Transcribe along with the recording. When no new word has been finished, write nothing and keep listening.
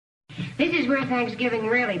This is where Thanksgiving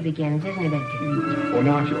really begins, isn't it, Edgar? Well,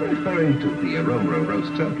 now, if you're referring to the aroma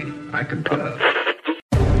roast turkey, I concur.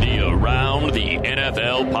 The Around the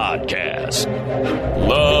NFL podcast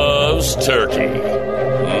loves turkey.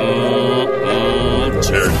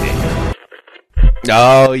 Turkey.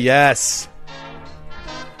 Oh, yes.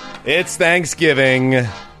 It's Thanksgiving.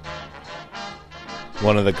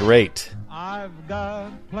 One of the great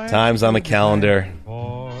times on the calendar.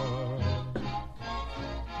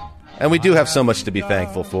 And we do have so much to be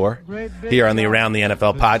thankful for. Here on the Around the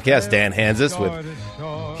NFL podcast, Dan Hanzus with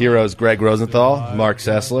heroes Greg Rosenthal, Mark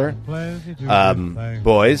Sessler.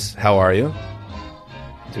 Boys, how are you?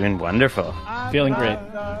 Doing wonderful. Feeling great.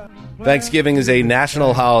 Thanksgiving is a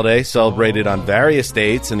national holiday celebrated on various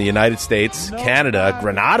dates in the United States, Canada,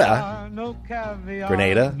 Grenada,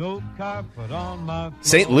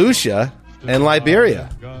 St. Lucia, and Liberia.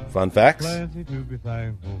 Fun facts.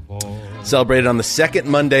 Celebrated on the second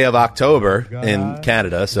Monday of October in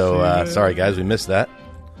Canada, so sorry guys, we missed that.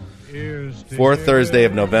 Fourth Thursday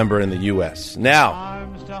of November in the U.S. Now,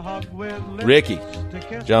 Ricky,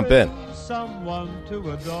 jump in.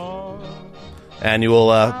 Annual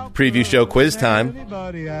preview show quiz time.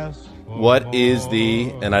 What is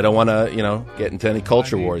and I don't want to, get into any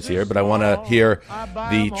culture wars here, but I want to hear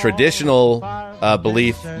the traditional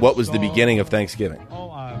belief. What was the beginning of Thanksgiving?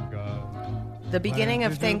 The beginning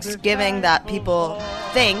of Thanksgiving that people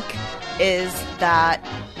think is that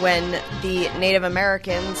when the Native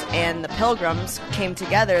Americans and the Pilgrims came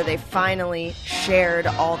together, they finally shared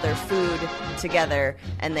all their food together,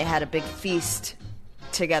 and they had a big feast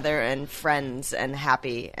together and friends and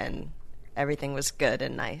happy, and everything was good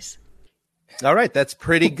and nice. All right, that's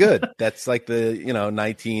pretty good. That's like the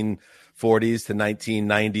 1940s to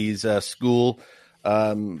 1990s school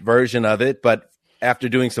version of it. But after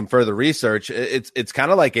doing some further research, it's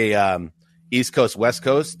kind of like a East Coast West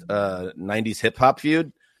Coast 90s hip hop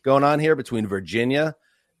feud going on here between Virginia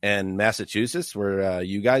and Massachusetts, where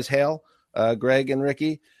you guys hail, Greg and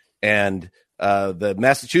Ricky. And the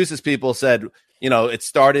Massachusetts people said, it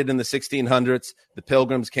started in the 1600s. The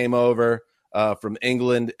Pilgrims came over from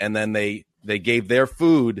England, and then they gave their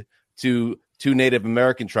food to two Native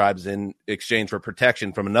American tribes in exchange for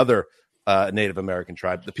protection from another Native American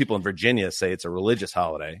tribe. The people in Virginia say it's a religious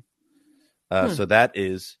holiday. So that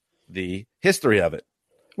is the history of it.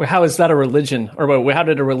 Well, how is that a religion? Or how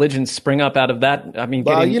did a religion spring up out of that? I mean,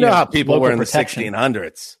 how people were in protection. The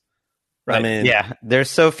 1600s. Right. I mean, yeah,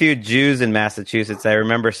 there's so few Jews in Massachusetts. I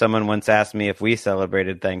remember someone once asked me if we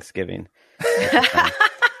celebrated Thanksgiving.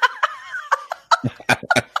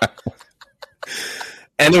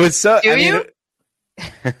 And it was so.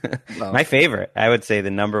 My favorite, I would say,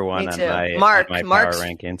 the number one on my power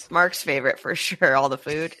rankings. Mark's favorite for sure. All the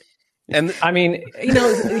food. And I mean,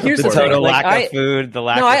 here's the the total thing. lack of food, the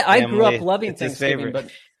lack of family. I grew up loving Thanksgiving,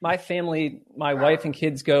 but my family, my wife and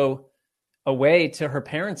kids go away to her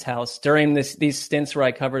parents' house during these stints where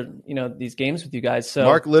I covered, these games with you guys. So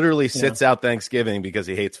Mark literally sits out Thanksgiving because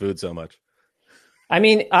he hates food so much. I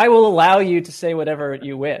mean, I will allow you to say whatever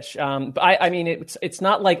you wish. But I mean, it's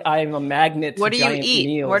not like I'm a magnet to giant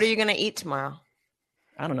meals. What are you going to eat tomorrow?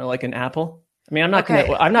 I don't know, like an apple. I mean,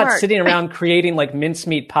 I'm not sitting around creating like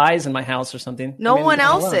mincemeat pies in my house or something. No one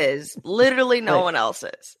else is. Literally no one else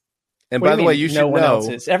is. And by the way, you should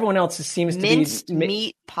know. Everyone else seems to be minced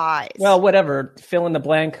meat pies. Well, whatever. Fill in the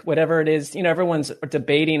blank, whatever it is. Everyone's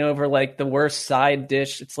debating over like the worst side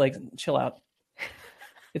dish. It's like, chill out.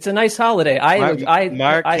 It's a nice holiday.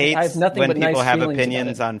 Mark hates I have nothing when but people nice have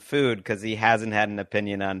opinions on food because he hasn't had an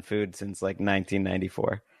opinion on food since like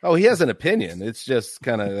 1994. Oh, he has an opinion. It's just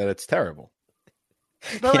kind of that it's terrible.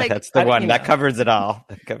 But that's the one that covers it all.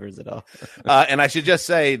 That covers it all. And I should just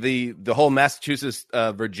say the whole Massachusetts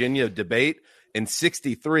Virginia debate in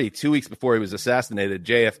 '63, 2 weeks before he was assassinated,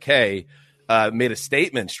 JFK made a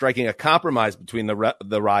statement striking a compromise between the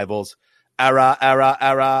rivals.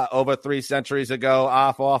 Era, over 3 centuries ago,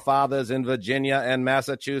 our forefathers in Virginia and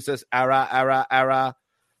Massachusetts, era,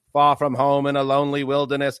 far from home in a lonely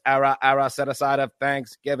wilderness, era, set aside of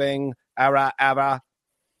Thanksgiving, era.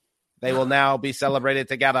 They will now be celebrated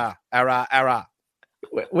together, era.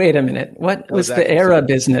 Wait a minute. What was the era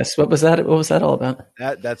business? What was that? What was that all about?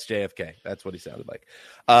 That's JFK. That's what he sounded like.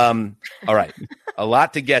 All right. A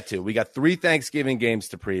lot to get to. We got 3 Thanksgiving games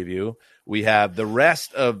to preview. We have the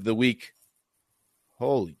rest of the week.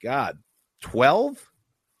 Holy God, 12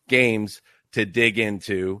 games to dig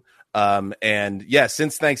into. And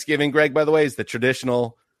since Thanksgiving, Greg, by the way, is the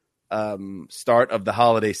traditional start of the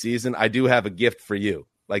holiday season, I do have a gift for you.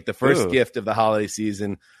 Like the first gift of the holiday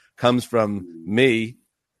season comes from me,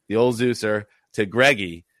 the old Zeuser, to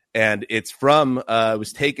Greggy. and it's from it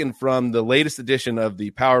was taken from the latest edition of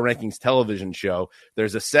the Power Rankings television show.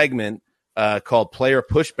 There's a segment called Player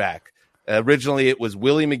Pushback. Originally, it was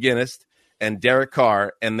Willie McGinnis and Derek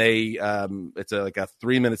Carr, and they it's like a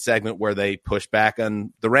 3-minute segment where they push back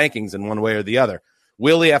on the rankings in one way or the other.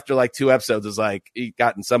 Willie, after like 2 episodes, was like, he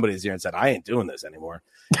got in somebody's ear and said, I ain't doing this anymore.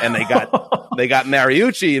 And they got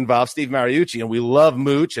Mariucci involved, Steve Mariucci, and we love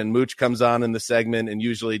Mooch, and Mooch comes on in the segment and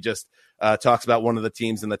usually just talks about one of the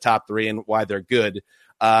teams in the top 3 and why they're good.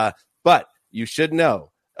 But you should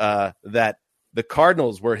know that the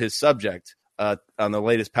Cardinals were his subject on the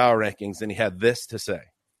latest Power Rankings, and he had this to say.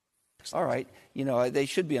 All right, they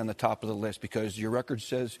should be on the top of the list because your record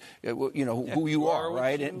says, who you are,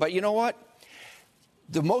 right? But you know what?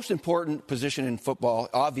 The most important position in football,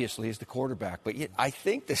 obviously, is the quarterback. But yet, I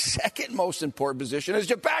think the second most important position is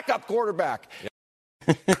your backup quarterback.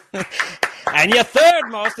 And your third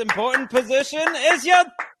most important position is your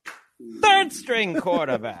third-string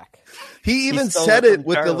quarterback. He even said it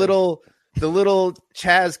with the little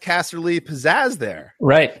Chaz Casserly pizzazz there.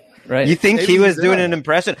 Right. You think he was doing an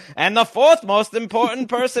impression? And the fourth most important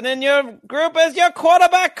person in your group is your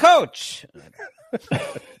quarterback coach.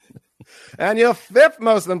 And your fifth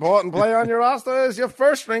most important player on your roster is your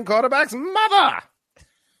first-string quarterback's mother.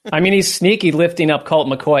 I mean, he's sneaky lifting up Colt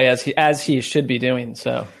McCoy as he should be doing.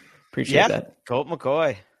 So appreciate that. Colt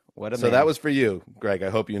McCoy. What a so man. That was for you, Greg. I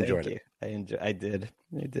hope you enjoyed it. I did.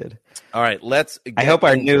 All right, I hope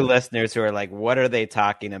our new listeners who are like, what are they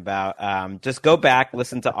talking about? Just go back,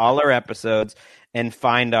 listen to all our episodes, and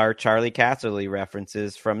find our Charlie Casserly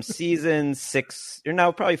references from season 6,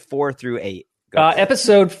 probably 4 through 8.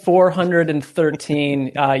 Episode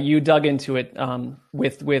 413, you dug into it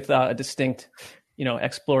with a distinct,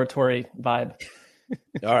 exploratory vibe.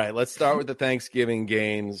 All right, let's start with the Thanksgiving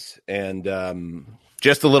games. And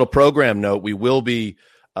just a little program note, we will be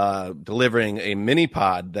delivering a mini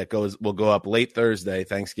pod that will go up late Thursday,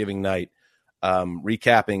 Thanksgiving night,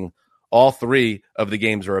 recapping all 3 of the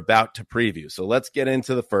games we're about to preview. So let's get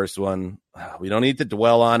into the first one. We don't need to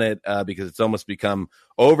dwell on it because it's almost become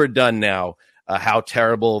overdone now. How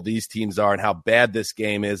terrible these teams are and how bad this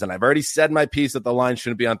game is. And I've already said my piece that the line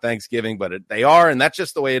shouldn't be on Thanksgiving, but they are, and that's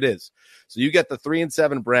just the way it is. So you get the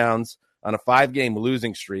 3-7 Browns on a 5-game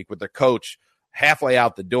losing streak with their coach halfway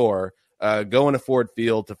out the door, going to Ford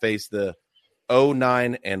Field to face the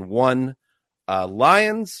 0-9-1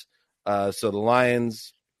 Lions. So the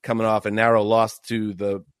Lions coming off a narrow loss to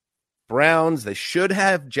the Browns. They should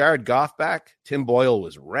have Jared Goff back. Tim Boyle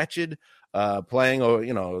was wretched. Playing,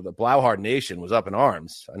 the Blauhard Nation was up in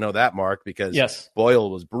arms. I know that, Mark, because Boyle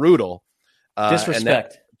was brutal.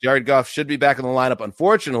 Disrespect. And Jared Goff should be back in the lineup.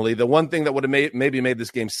 Unfortunately, the one thing that would have maybe made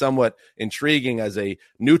this game somewhat intriguing as a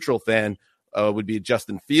neutral fan would be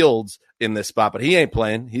Justin Fields in this spot, but he ain't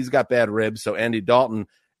playing. He's got bad ribs, so Andy Dalton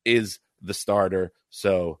is the starter.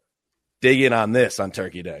 So dig in on this on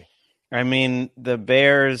Turkey Day. I mean, the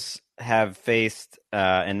Bears have faced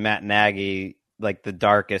and Matt Nagy like the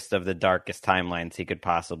darkest of the darkest timelines he could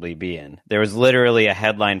possibly be in. There was literally a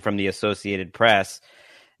headline from the Associated Press: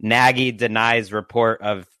 Nagy denies report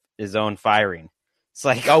of his own firing. It's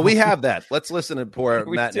like, we have that. Let's listen to poor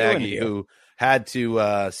Matt Nagy, who had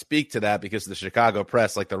to speak to that because the Chicago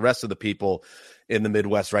press, like the rest of the people in the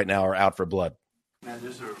Midwest right now, are out for blood. Man,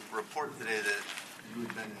 there's a report today that you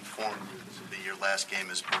had been informed this would be your last game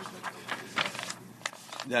as president.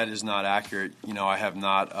 That is not accurate. I have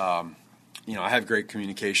not. I have great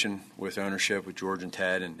communication with ownership, with George and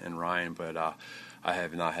Ted and Ryan, but I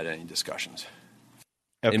have not had any discussions.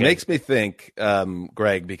 Okay. It makes me think,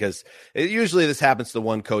 Greg, because usually this happens to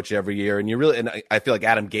one coach every year, and I feel like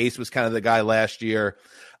Adam Gase was kind of the guy last year,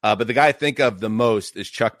 but the guy I think of the most is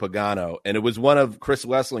Chuck Pagano, and it was one of Chris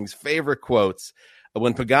Wesseling's favorite quotes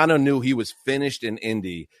when Pagano knew he was finished in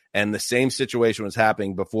Indy, and the same situation was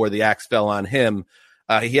happening before the axe fell on him.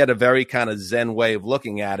 He had a very kind of Zen way of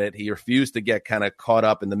looking at it. He refused to get kind of caught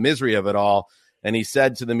up in the misery of it all. And he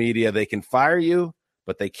said to the media, they can fire you,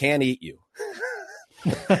 but they can't eat you.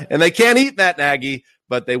 And they can't eat Matt Nagy,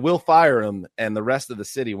 but they will fire him. And the rest of the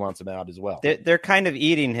city wants him out as well. They're kind of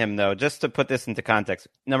eating him, though. Just to put this into context.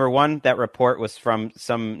 Number one, that report was from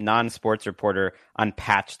some non-sports reporter on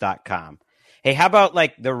patch.com. Hey, how about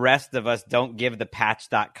like the rest of us don't give the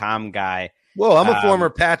patch.com guy. Well, I'm a former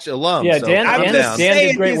Patch alum. Yeah, so Dan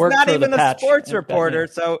did great work not for even the a Patch. sports reporter,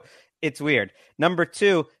 so it's weird. Number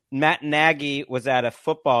two, Matt Nagy was at a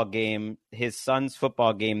football game, his son's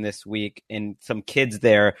football game this week, and some kids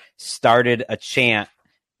there started a chant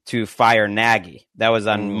to fire Nagy. That was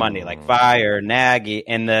on Monday, like fire Nagy,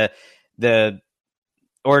 and the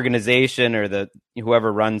organization or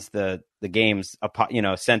whoever runs the games,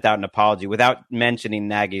 sent out an apology without mentioning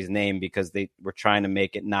Nagy's name because they were trying to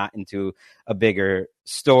make it not into a bigger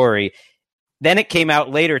story. Then it came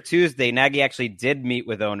out later Tuesday. Nagy actually did meet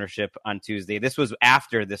with ownership on Tuesday. This was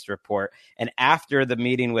after this report. And after the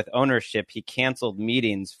meeting with ownership, he canceled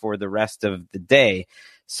meetings for the rest of the day.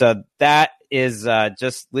 So that is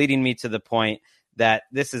just leading me to the point that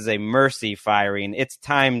this is a mercy firing. It's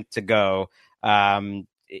time to go.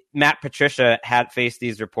 Matt Patricia had faced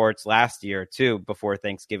these reports last year, too, before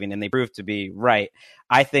Thanksgiving, and they proved to be right.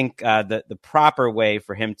 I think the proper way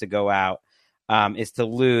for him to go out is to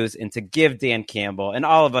lose and to give Dan Campbell and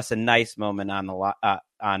all of us a nice moment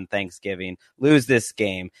on Thanksgiving, lose this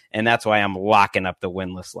game, and that's why I'm locking up the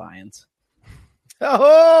winless Lions.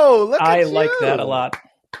 Oh, look at you. I like that a lot.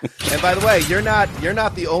 And by the way, you're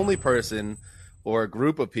not the only person or a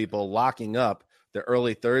group of people locking up the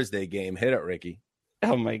early Thursday game. Hit it, Ricky.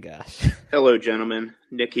 Oh, my gosh. Hello, gentlemen.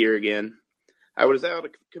 Nick here again. I was out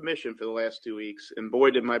of commission for the last 2 weeks, and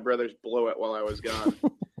boy, did my brothers blow it while I was gone.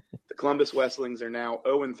 The Columbus Westlings are now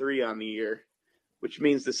 0-3 on the year, which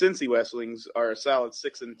means the Cincy Westlings are a solid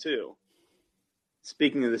 6-2.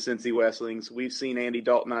 Speaking of the Cincy Westlings, we've seen Andy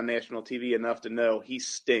Dalton on national TV enough to know he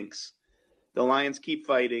stinks. The Lions keep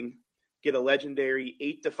fighting, get a legendary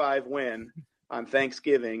 8-5 win on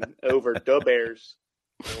Thanksgiving over the Bears.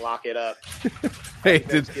 Lock it up. Hey,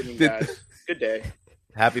 guys. Good day.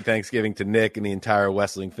 Happy Thanksgiving to Nick and the entire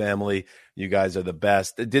Westling family. You guys are the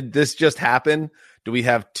best. Did this just happen? Do we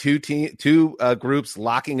have two groups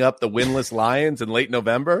locking up the winless Lions in late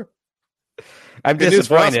November? I'm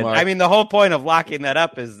disappointed. I mean, the whole point of locking that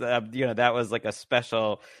up is, that was like a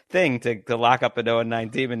special thing to lock up an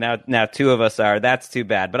 0-9 team, and now two of us are. That's too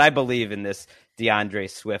bad. But I believe in this DeAndre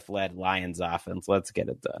Swift-led Lions offense. Let's get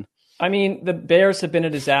it done. I mean, the Bears have been a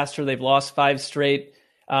disaster. They've lost 5 straight.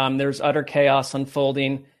 There's utter chaos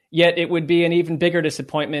unfolding. Yet it would be an even bigger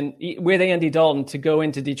disappointment with Andy Dalton to go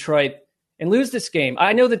into Detroit and lose this game.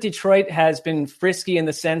 I know that Detroit has been frisky in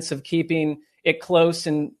the sense of keeping it close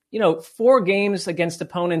and, 4 games against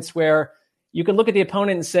opponents where you could look at the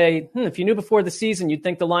opponent and say, if you knew before the season, you'd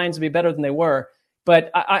think the Lions would be better than they were.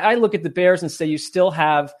 But I look at the Bears and say you still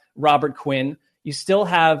have Robert Quinn. You still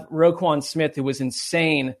have Roquan Smith, who was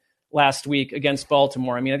insane last week against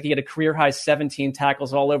Baltimore. I mean, I think he had a career-high 17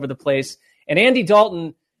 tackles all over the place. And Andy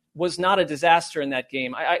Dalton was not a disaster in that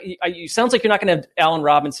game. It sounds like you're not going to have Allen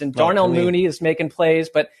Robinson. Darnell Mooney is making plays,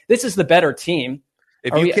 but this is the better team.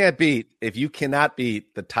 If you cannot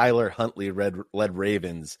beat the Tyler Huntley-led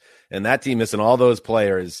Ravens, and that team missing all those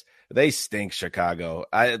players, they stink, Chicago.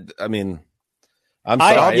 I mean, I'm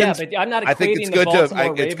sorry. But I'm not equating I think it's good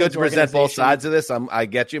it's good to present both sides of this. I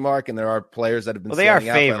get you, Mark, and there are players that have been. Well, they are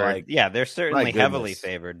favored. Out, they're certainly heavily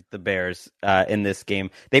favored. The Bears in this game.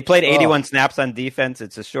 They played 81 snaps on defense.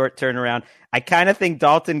 It's a short turnaround. I kind of think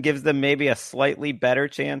Dalton gives them maybe a slightly better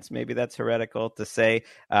chance. Maybe that's heretical to say,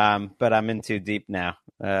 but I'm in too deep now.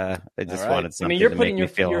 I just wanted something. You're to putting make me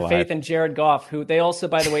feel your alive. faith in Jared Goff, who they also,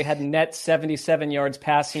 by the way, had net 77 yards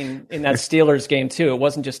passing in that Steelers game too. It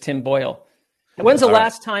wasn't just Tim Boyle. When's the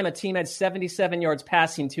last time a team had 77 yards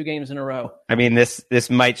passing 2 games in a row? I mean, this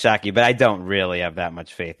might shock you, but I don't really have that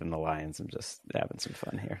much faith in the Lions. I'm just having some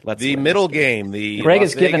fun here. The middle game. Greg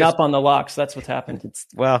has given up on the locks. That's what's happened.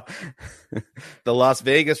 The Las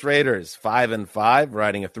Vegas Raiders, 5-5,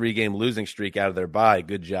 riding a 3-game losing streak out of their bye.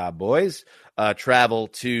 Good job, boys. Travel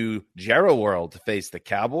to Jerry World to face the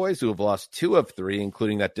Cowboys, who have lost 2 of 3,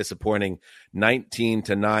 including that disappointing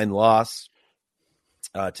 19-9 loss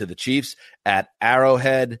to the Chiefs at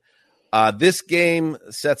Arrowhead. This game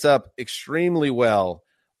sets up extremely well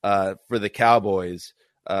for the Cowboys,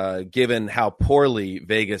 given how poorly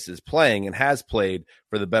Vegas is playing and has played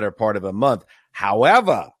for the better part of a month.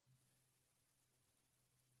 However,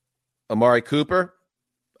 Amari Cooper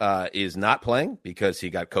is not playing because he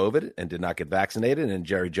got COVID and did not get vaccinated, and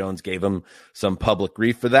Jerry Jones gave him some public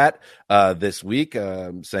grief for that this week,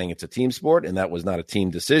 saying it's a team sport, and that was not a team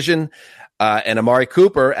decision. And Amari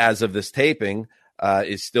Cooper, as of this taping,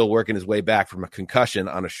 is still working his way back from a concussion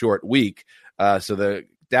on a short week. So the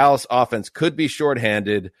Dallas offense could be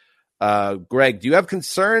shorthanded. Greg, do you have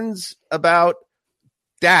concerns about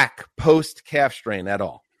Dak post-calf strain at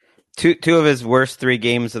all? Two of his worst 3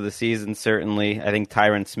 games of the season, certainly. I think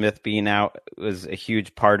Tyron Smith being out was a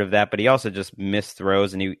huge part of that, but he also just missed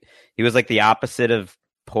throws, and he was like the opposite of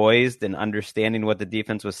poised and understanding what the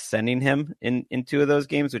defense was sending him in 2 of those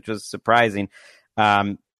games, which was surprising.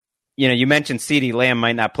 You mentioned CeeDee Lamb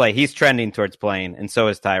might not play. He's trending towards playing, and so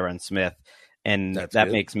is Tyron Smith. And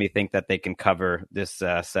that makes me think that they can cover this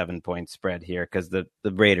 7-point spread here because the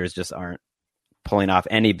Raiders just aren't pulling off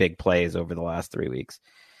any big plays over the last 3 weeks.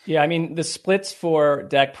 Yeah, I mean, the splits for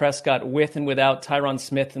Dak Prescott with and without Tyron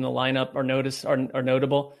Smith in the lineup are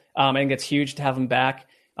notable. I think it's huge to have him back.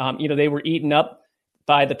 They were eaten up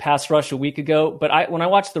by the pass rush a week ago, but when I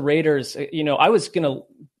watched the Raiders, I was going to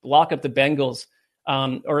lock up the Bengals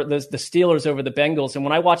or the Steelers over the Bengals. And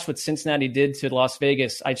when I watched what Cincinnati did to Las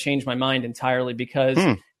Vegas, I changed my mind entirely because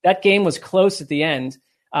that game was close at the end.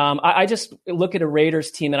 I just look at a Raiders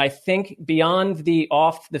team that I think beyond the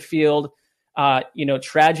off the field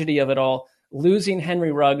tragedy of it all, losing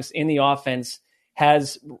Henry Ruggs in the offense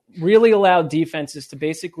has really allowed defenses to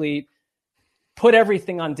basically put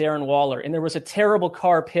everything on Darren Waller. And there was a terrible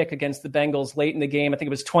Carr pick against the Bengals late in the game. I think it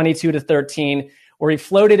was 22-13, where he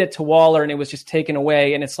floated it to Waller and it was just taken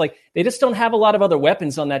away. And it's like, they just don't have a lot of other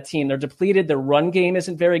weapons on that team. They're depleted. Their run game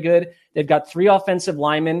isn't very good. They've got 3 offensive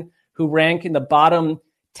linemen who rank in the bottom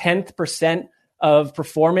 10th percent of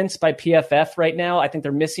performance by PFF right now. I think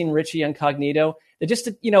they're missing Richie Incognito. They just,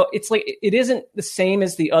 it's like, it isn't the same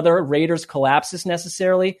as the other Raiders collapses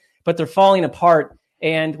necessarily, but they're falling apart.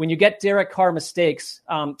 And when you get Derek Carr mistakes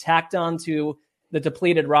tacked onto the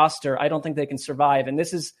depleted roster, I don't think they can survive. And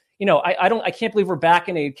this is, I can't believe we're back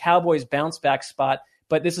in a Cowboys bounce back spot,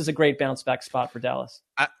 but this is a great bounce back spot for Dallas.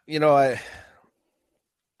 I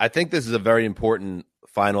think this is a very important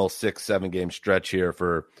final 6-7 game stretch here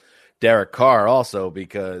for Derek Carr also,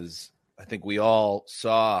 because I think we all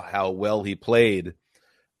saw how well he played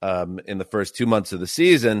in the first 2 months of the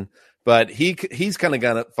season, but he's kind of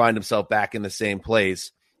going to find himself back in the same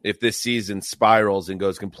place if this season spirals and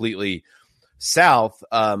goes completely south,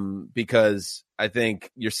 because I think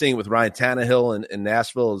you're seeing with Ryan Tannehill in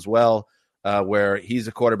Nashville as well, where he's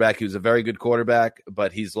a quarterback who's a very good quarterback,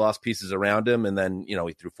 but he's lost pieces around him. And then,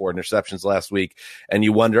 he threw 4 interceptions last week. And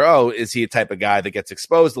you wonder, is he a type of guy that gets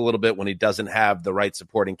exposed a little bit when he doesn't have the right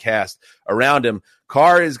supporting cast around him?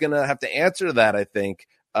 Carr is going to have to answer that, I think,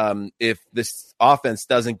 if this offense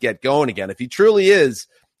doesn't get going again. If he truly is,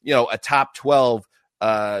 a top 12,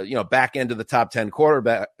 back end of the top 10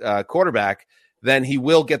 quarterback, then he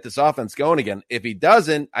will get this offense going again. If he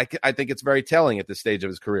doesn't, I think it's very telling at this stage of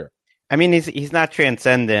his career. I mean, he's not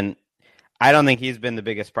transcendent. I don't think he's been the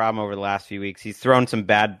biggest problem over the last few weeks. He's thrown some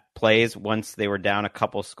bad plays once they were down a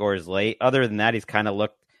couple scores late. Other than that, he's kind of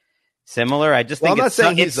looked similar. I just think I'm not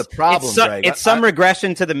saying he's the problem, Greg. It's some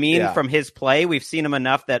regression to the mean from his play. We've seen him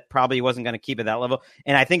enough that probably he wasn't going to keep it that level.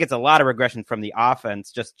 And I think it's a lot of regression from the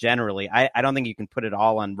offense just generally. I don't think you can put it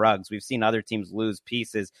all on Ruggs. We've seen other teams lose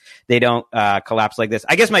pieces. They don't collapse like this.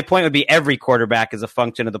 I guess my point would be every quarterback is a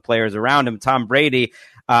function of the players around him. Tom Brady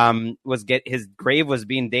his grave was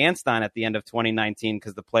being danced on at the end of 2019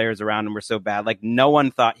 because the players around him were so bad. Like, no one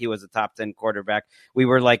thought he was a top 10 quarterback. We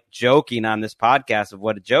were like joking on this podcast of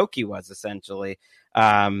what a joke he was essentially.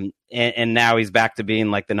 And now he's back to being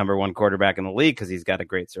like the number 1 quarterback in the league because he's got a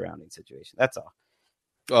great surrounding situation. That's all.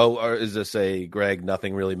 Oh, or is this a Greg,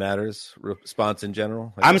 nothing really matters response in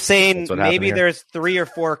general? I'm saying maybe there's 3 or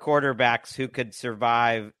 4 quarterbacks who could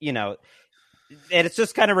survive, and it's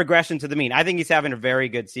just kind of regression to the mean. I think he's having a very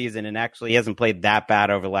good season, and actually he hasn't played that bad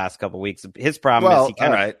over the last couple of weeks. His problem is he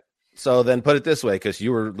kind of... All right. So then put it this way, because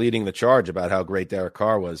you were leading the charge about how great Derek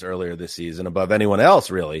Carr was earlier this season, above anyone else,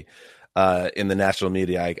 really, in the national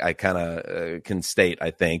media. I kind of can state,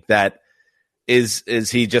 I think, that is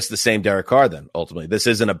he just the same Derek Carr then, ultimately? This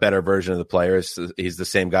isn't a better version of the players. He's the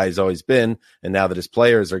same guy he's always been, and now that his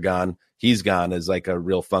players are gone, he's gone as like a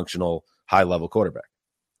real functional, high-level quarterback.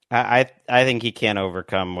 I think he can't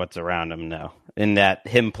overcome what's around him now, and that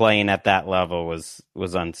him playing at that level was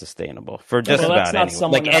unsustainable for just about that's not anyone.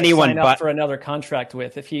 Someone like that anyone, sign up for another contract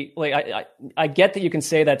with. If he I get that you can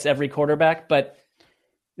say that's every quarterback, but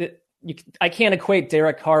I can't equate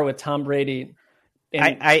Derek Carr with Tom Brady.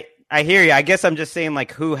 I hear you. I guess I'm just saying,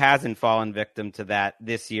 like, who hasn't fallen victim to that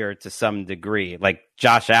this year to some degree? Like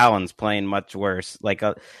Josh Allen's playing much worse. Like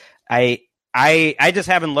I just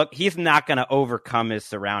haven't looked. He's not going to overcome his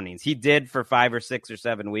surroundings. He did for 5 or 6 or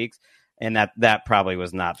 7 weeks, and that probably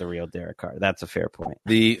was not the real Derek Carr. That's a fair point.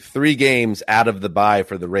 The 3 games out of the bye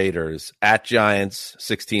for the Raiders: at Giants,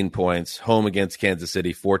 16 points; home against Kansas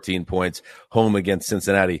City, 14 points; home against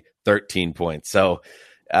Cincinnati, 13 points. So,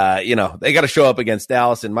 they got to show up against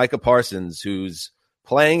Dallas and Micah Parsons, who's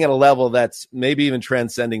playing at a level that's maybe even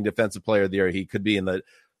transcending Defensive Player of the Year. He could be in the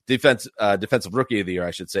defensive rookie of the year,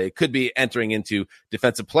 I should say. It could be entering into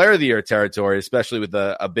defensive player of the year territory, especially with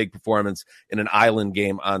a big performance in an island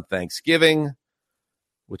game on Thanksgiving,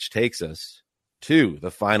 which takes us to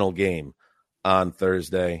the final game on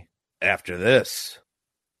Thursday. After this,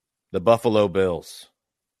 the Buffalo Bills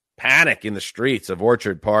panic in the streets of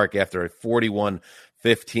Orchard Park after a 41-14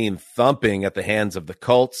 15 thumping at the hands of the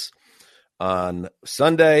Colts on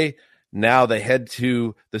Sunday. Now they head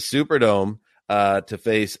to the Superdome to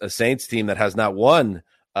face a Saints team that has not won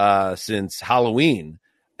since Halloween.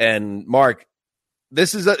 And Mark,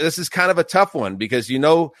 this is kind of a tough one because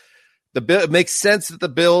it makes sense that the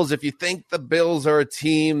Bills, if you think the Bills are a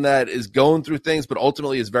team that is going through things, but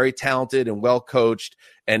ultimately is very talented and well coached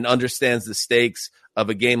and understands the stakes of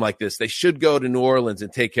a game like this, they should go to New Orleans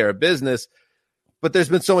and take care of business. But there's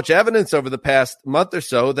been so much evidence over the past month or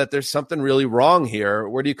so that there's something really wrong here.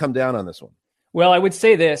 Where do you come down on this one? Well, I would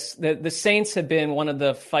say this, that the Saints have been one of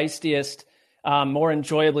the feistiest, more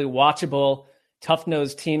enjoyably watchable,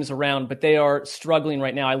 tough-nosed teams around, but they are struggling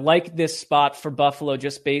right now. I like this spot for Buffalo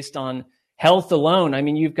just based on health alone. I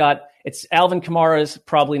mean, it's Alvin Kamara's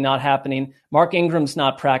probably not happening. Mark Ingram's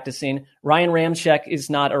not practicing. Ryan Ramczyk is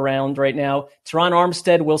not around right now. Teron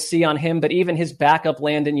Armstead, we'll see on him, but even his backup,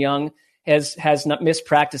 Landon Young, has not missed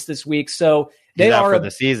practice this week. So he's out for the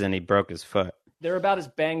season. He broke his foot. They're about as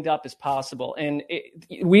banged up as possible. And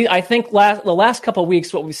I think the last couple of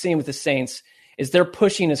weeks, what we've seen with the Saints is they're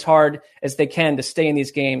pushing as hard as they can to stay in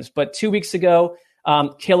these games. But 2 weeks ago,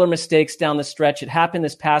 killer mistakes down the stretch. It happened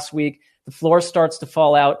this past week. The floor starts to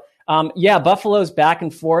fall out. Buffalo's back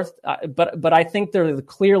and forth, but I think they're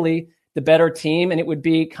clearly the better team, and it would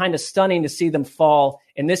be kind of stunning to see them fall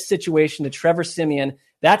in this situation to Trevor Siemian.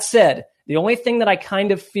 That said, the only thing that I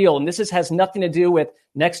kind of feel, and has nothing to do with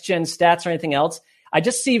next-gen stats or anything else, I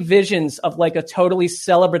just see visions of like a totally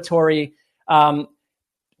celebratory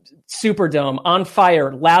Superdome on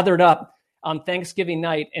fire, lathered up on Thanksgiving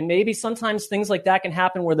night. And maybe sometimes things like that can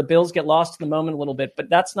happen where the Bills get lost in the moment a little bit, but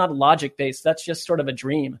that's not logic-based. That's just sort of a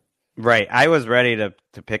dream. Right. I was ready to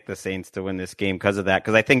pick the Saints to win this game because of that,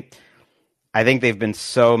 because I think they've been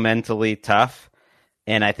so mentally tough,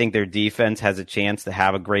 and I think their defense has a chance to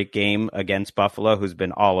have a great game against Buffalo, who's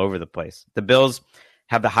been all over the place. The Bills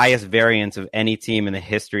have the highest variance of any team in the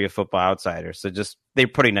history of Football Outsiders. So just they're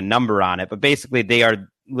putting a number on it, but basically they are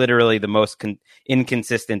literally the most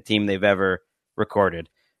inconsistent team they've ever recorded.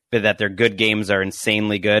 But that their good games are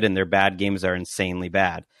insanely good and their bad games are insanely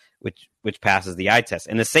bad, which passes the eye test.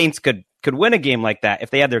 And the Saints could win a game like that if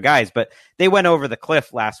they had their guys, but they went over the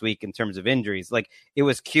cliff last week in terms of injuries. Like, it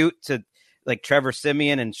was cute to like Trevor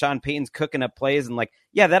Siemian and Sean Payton's cooking up plays, and like,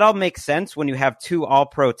 yeah, that all makes sense when you have 2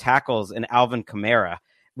 all-pro tackles and Alvin Kamara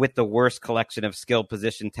with the worst collection of skill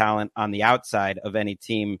position talent on the outside of any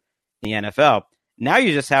team in the NFL. Now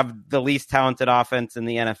you just have the least talented offense in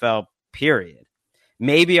the NFL, period.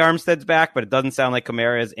 Maybe Armstead's back, but it doesn't sound like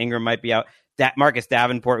Kamara is. Ingram might be out. Marcus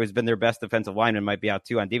Davenport, who's been their best defensive lineman, might be out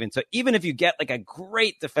too on defense. So even if you get like a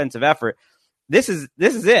great defensive effort, this is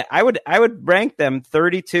it. I would rank them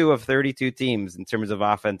 32 of 32 teams in terms of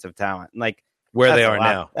offensive talent. Like where they are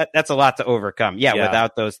now. That's a lot to overcome. Yeah,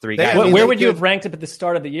 without those 3 guys. Where would you have ranked them at the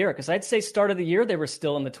start of the year? Because I'd say start of the year they were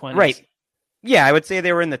still in the 20s. Right. Yeah, I would say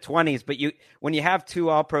they were in the 20s, but when you have 2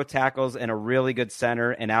 all-pro tackles and a really good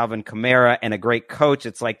center and Alvin Kamara and a great coach,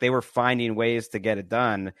 it's like they were finding ways to get it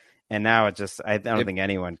done. And now it just, I don't think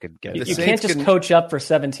anyone could get it. You can't just coach up for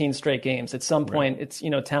 17 straight games. At some point, it's,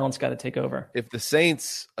 talent's got to take over. If the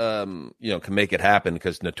Saints, can make it happen,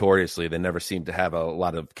 because notoriously they never seem to have a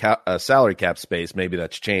lot of salary cap space. Maybe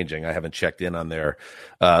that's changing. I haven't checked in on their,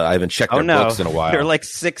 books in a while. They're like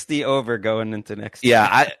 60 over going into next year.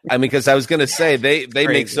 Yeah, I mean, because I was going to say they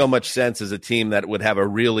make so much sense as a team that would have a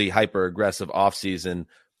really hyper aggressive offseason,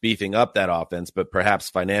 beefing up that offense, but perhaps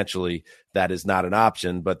financially that is not an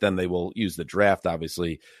option. But then they will use the draft,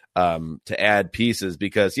 obviously, to add pieces,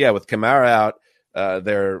 because, with Kamara out,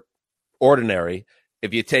 they're ordinary.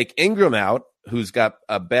 If you take Ingram out, who's got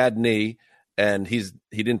a bad knee, and he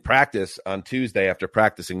didn't practice on Tuesday after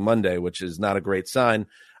practicing Monday, which is not a great sign,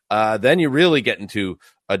 then you really get into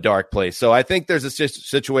a dark place. So I think there's a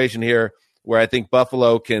situation here where I think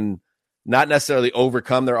Buffalo can not necessarily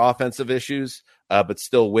overcome their offensive issues, but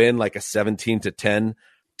still win like a 17-10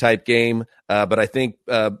 type game. But I think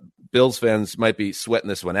Bills fans might be sweating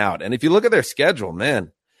this one out. And if you look at their schedule,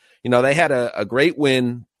 man, they had a great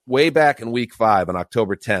win way back in week 5 on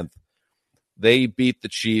October 10th. They beat the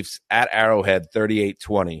Chiefs at Arrowhead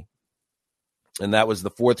 38-20. And that was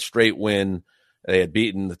the 4th straight win. They had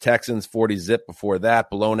beaten the Texans 40-zip before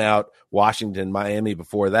that, blown out Washington, Miami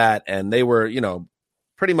before that. And they were,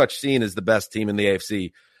 pretty much seen as the best team in the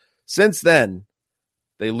AFC. Since then,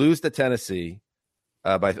 they lose to Tennessee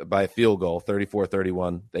by a field goal,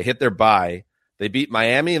 34-31. They hit their bye. They beat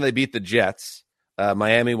Miami and they beat the Jets.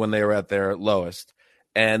 Miami when they were at their lowest.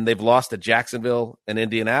 and they've lost to Jacksonville and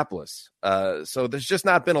Indianapolis. So there's just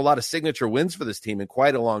not been a lot of signature wins for this team in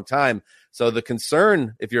quite a long time. So the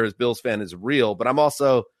concern, if you're a Bills fan, is real, but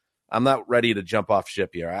I'm not ready to jump off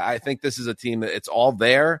ship here. I think this is a team that it's all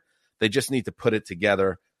there. They just need to put it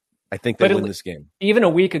together. I think they win this game. Even a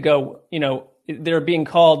week ago, they're being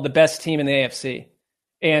called the best team in the AFC.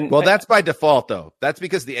 And that's by default, though. That's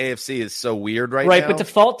because the AFC is so weird right now. Right, but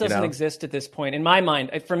default doesn't exist at this point. In my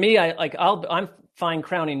mind, for me, I'm fine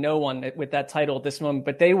crowning no one with that title at this moment,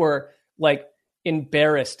 but they were like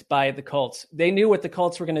embarrassed by the Colts. They knew what the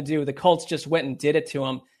Colts were going to do. The Colts just went and did it to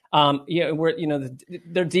them.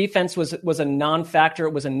 Their defense was a non-factor.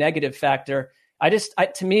 It was a negative factor. I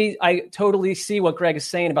totally see what Greg is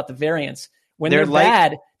saying about the variance. When they're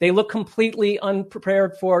bad, they look completely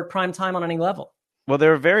unprepared for prime time on any level. Well,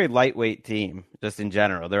 they're a very lightweight team, just in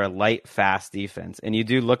general. They're a light, fast defense. And you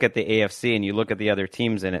do look at the AFC and you look at the other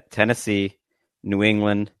teams in it. Tennessee, New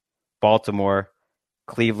England, Baltimore,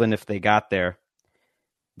 Cleveland, if they got there.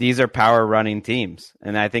 These are power running teams.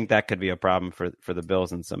 And I think that could be a problem for the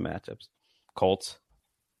Bills in some matchups. Colts.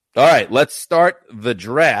 All right, let's start the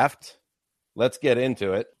draft. Let's get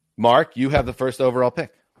into it. Mark, you have the first overall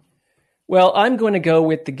pick. Well, I'm going to go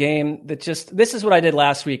with the game that this is what I did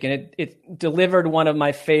last week, and it delivered one of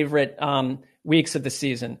my favorite weeks of the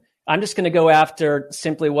season. I'm just going to go after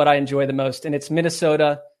simply what I enjoy the most, and it's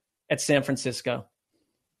Minnesota at San Francisco.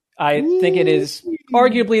 I think it is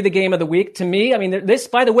arguably the game of the week to me. I mean,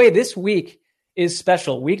 this week is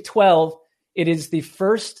special. Week 12, it is the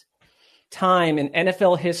first time in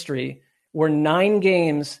NFL history where 9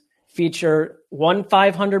 games feature one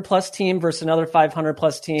 500-plus team versus another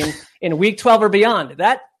 500-plus team in week 12 or beyond.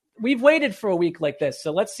 That we've waited for a week like this,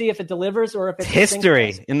 so let's see if it delivers or if it's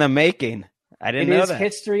history in the making. I didn't know that. It is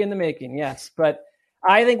history in the making, yes. But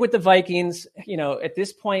I think with the Vikings, at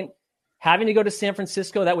this point, having to go to San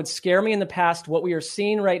Francisco, that would scare me in the past. What we are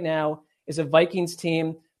seeing right now is a Vikings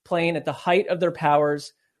team playing at the height of their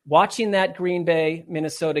powers. Watching that Green Bay,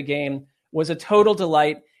 Minnesota game was a total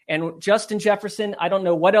delight. And Justin Jefferson, I don't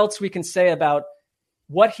know what else we can say about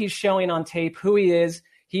what he's showing on tape, who he is.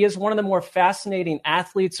 He is one of the more fascinating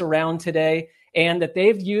athletes around today, and that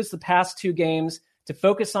they've used the past 2 games to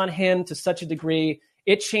focus on him to such a degree,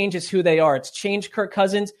 it changes who they are. It's changed Kirk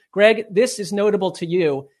Cousins. Greg, this is notable to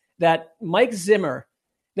you that Mike Zimmer,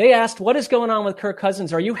 they asked, what is going on with Kirk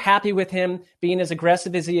Cousins? Are you happy with him being as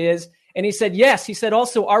aggressive as he is? And he said, yes. He said,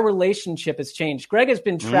 also, our relationship has changed. Greg has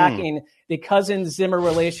been tracking the Cousins-Zimmer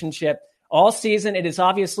relationship all season. It has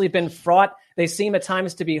obviously been fraught. They seem at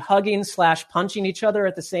times to be hugging/punching each other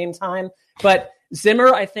at the same time. But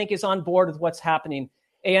Zimmer, I think, is on board with what's happening.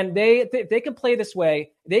 And they can play this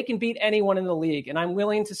way. They can beat anyone in the league. And I'm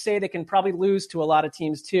willing to say they can probably lose to a lot of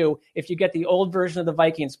teams, too, if you get the old version of the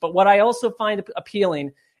Vikings. But what I also find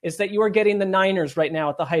appealing is that you are getting the Niners right now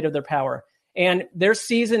at the height of their power. And their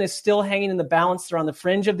season is still hanging in the balance. They're on the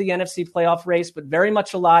fringe of the NFC playoff race, but very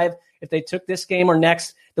much alive if they took this game or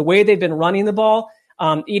next. The way they've been running the ball,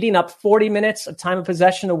 eating up 40 minutes of time of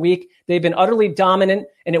possession a week, they've been utterly dominant.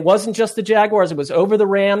 And it wasn't just the Jaguars. It was over the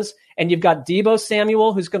Rams. And you've got Deebo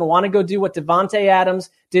Samuel, who's going to want to go do what Devontae Adams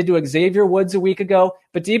did to Xavier Woods a week ago.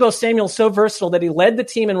 But Deebo Samuel's so versatile that he led the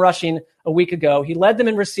team in rushing a week ago. He led them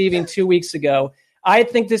in receiving 2 weeks ago. I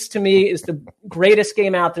think this, to me, is the greatest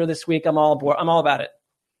game out there this week. I'm all aboard. I'm all about it.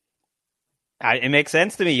 It makes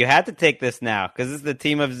sense to me. You had to take this now because this is the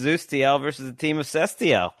team of Zeustiel versus the team of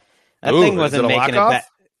Sestiel. That thing wasn't making it back.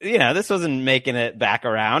 This wasn't making it back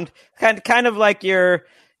around. Kind of like your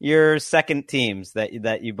second teams that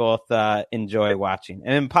you both enjoy watching.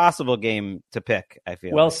 An impossible game to pick, I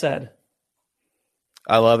feel. Well said.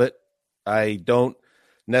 I love it. I don't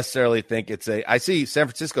necessarily think I see San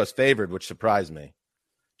Francisco's favored, which surprised me.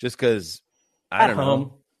 Just because, I don't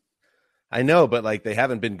know. I know, but they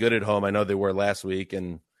haven't been good at home. I know they were last week,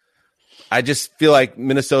 and I just feel like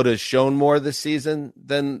Minnesota has shown more this season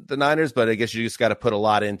than the Niners, but I guess you just got to put a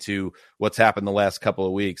lot into what's happened the last couple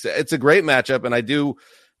of weeks. It's a great matchup, and I do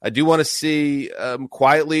want to see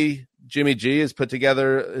quietly Jimmy G has put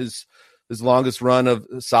together his longest run of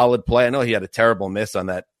solid play. I know he had a terrible miss on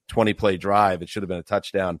that 20-play drive. It should have been a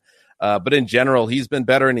touchdown. But in general, he's been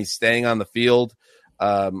better, and he's staying on the field.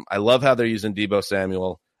 I love how they're using Deebo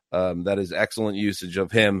Samuel. That is excellent usage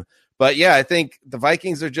of him. But, yeah, I think the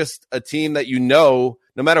Vikings are just a team that no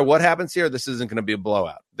matter what happens here, this isn't going to be a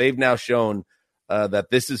blowout. They've now shown that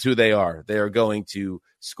this is who they are. They are going to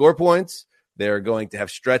score points. They are going to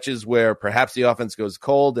have stretches where perhaps the offense goes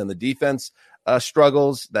cold and the defense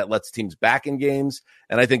struggles. That lets teams back in games.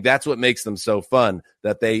 And I think that's what makes them so fun,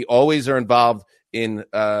 that they always are involved in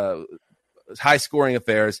high-scoring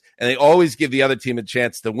affairs, and they always give the other team a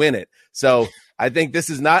chance to win it. So I think this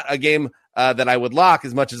is not a game that I would lock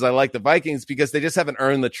as much as I like the Vikings because they just haven't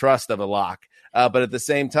earned the trust of a lock. But at the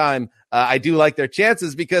same time, I do like their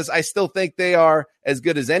chances because I still think they are as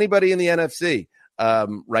good as anybody in the NFC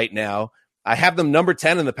right now. I have them number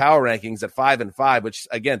 10 in the power rankings at 5-5, which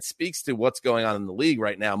again speaks to what's going on in the league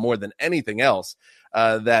right now more than anything else.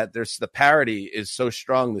 That the parity is so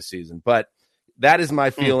strong this season. But that is my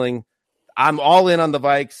feeling. I'm all in on the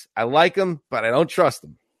Vikes. I like them, but I don't trust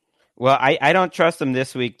them. Well, I don't trust them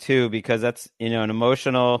this week too because that's an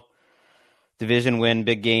emotional division win,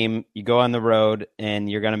 big game. You go on the road and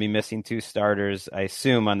you're going to be missing 2 starters, I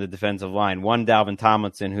assume, on the defensive line. One, Dalvin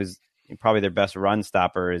Tomlinson, who's probably their best run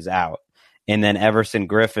stopper, is out. And then Everson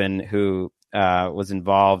Griffin, who was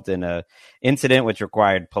involved in a incident which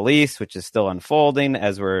required police, which is still unfolding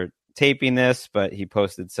as we're taping this, but he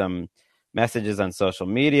posted some messages on social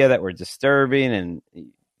media that were disturbing, and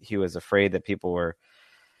he was afraid that people were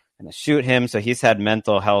going to shoot him. So he's had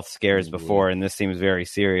mental health scares before, and this seems very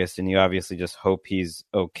serious, and you obviously just hope he's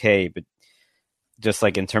okay. But just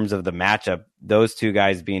like in terms of the matchup, those 2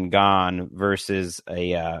 guys being gone versus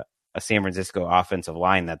a San Francisco offensive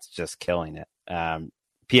line that's just killing it.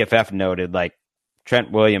 PFF noted like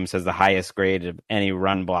Trent Williams has the highest grade of any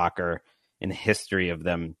run blocker in the history of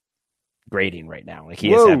them grading right now. Like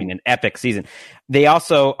he is having an epic season. They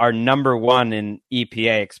also are number 1 in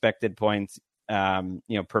EPA, expected points,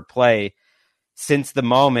 per play, since the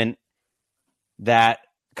moment that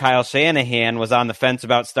Kyle Shanahan was on the fence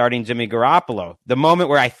about starting Jimmy Garoppolo. The moment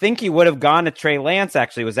where I think he would have gone to Trey Lance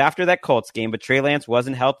actually was after that Colts game, but Trey Lance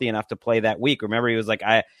wasn't healthy enough to play that week. Remember, he was like,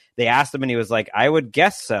 they asked him and he was like, I would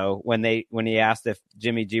guess so when he asked if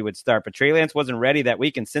Jimmy G would start, but Trey Lance wasn't ready that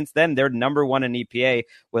week. And since then they're number 1 in EPA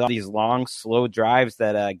with all these long, slow drives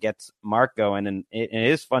that gets Mark going. And it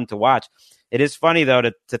is fun to watch. It is funny though,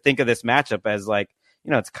 to think of this matchup as like,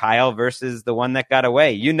 it's Kyle versus the one that got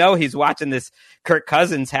away. He's watching this Kirk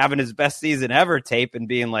Cousins having his best season ever tape and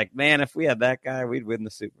being like, man, if we had that guy, we'd win the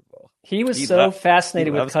Super Bowl. He was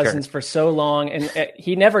fascinated with Cousins for so long. And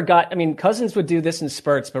he never Cousins would do this in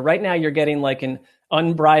spurts, but right now you're getting like an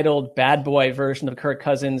unbridled bad boy version of Kirk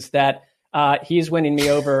Cousins that he's winning me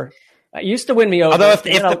over. Used to win me over. Although if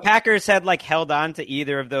the Packers had like held on to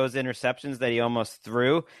either of those interceptions that he almost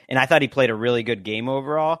threw, and I thought he played a really good game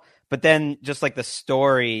overall, but then just like the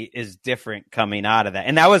story is different coming out of that.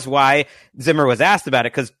 And that was why Zimmer was asked about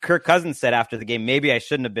it, because Kirk Cousins said after the game, maybe I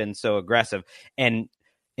shouldn't have been so aggressive. And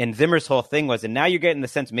Zimmer's whole thing was, and now you're getting the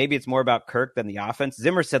sense maybe it's more about Kirk than the offense.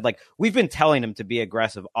 Zimmer said, like, we've been telling him to be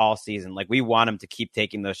aggressive all season. Like, we want him to keep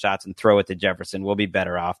taking those shots and throw it to Jefferson. We'll be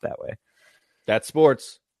better off that way. That's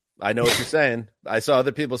sports. I know what you're saying. I saw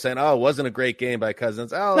other people saying, it wasn't a great game by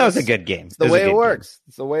Cousins. Oh, that was a good game. It's the way it works.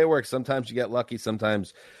 It's the way it works. Sometimes you get lucky.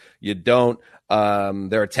 Sometimes you don't.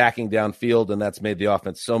 They're attacking downfield, and that's made the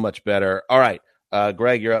offense so much better. All right,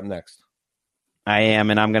 Greg, you're up next. I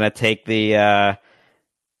am, and I'm going to take the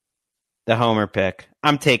homer pick.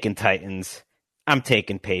 I'm taking Titans. I'm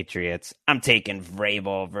taking Patriots. I'm taking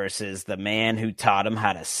Vrabel versus the man who taught him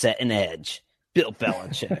how to set an edge, Bill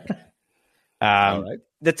Belichick. All right.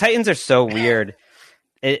 The Titans are so weird.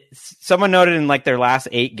 Someone noted in like their last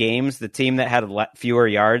 8 games, the team that had fewer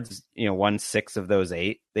yards, won 6 of those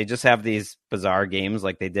 8. They just have these bizarre games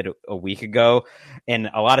like they did a week ago. And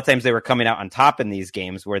a lot of times they were coming out on top in these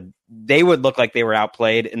games where they would look like they were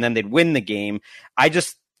outplayed and then they'd win the game. I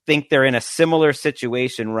just think they're in a similar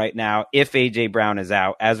situation right now. If A.J. Brown is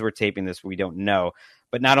out, as we're taping this, we don't know.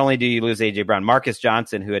 But not only do you lose A.J. Brown, Marcus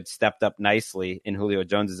Johnson, who had stepped up nicely in Julio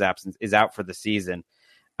Jones' absence, is out for the season.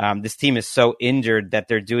 This team is so injured that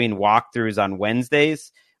they're doing walkthroughs on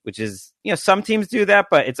Wednesdays, which is, some teams do that,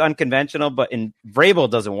 but it's unconventional. But Vrabel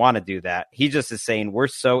doesn't want to do that. He just is saying, we're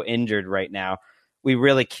so injured right now, we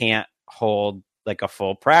really can't hold like a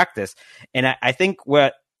full practice. And I think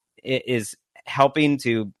what is helping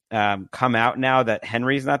to come out now that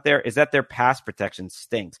Henry's not there is that their pass protection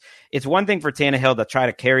stinks. It's one thing for Tannehill to try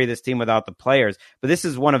to carry this team without the players, but this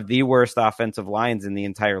is one of the worst offensive lines in the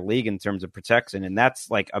entire league in terms of protection, and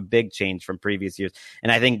that's like a big change from previous years.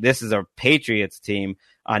 And I think this is a Patriots team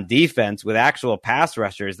on defense with actual pass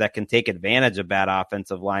rushers that can take advantage of bad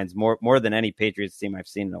offensive lines more than any Patriots team I've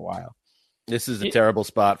seen in a while. This is a terrible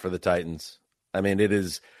spot for the Titans. I mean, it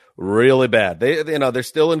is really bad. They're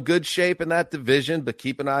still in good shape in that division, but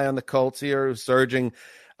keep an eye on the Colts here, surging.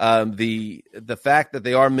 The fact that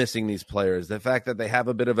they are missing these players, the fact that they have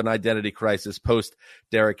a bit of an identity crisis post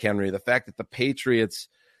Derrick Henry, the fact that the Patriots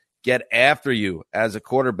get after you as a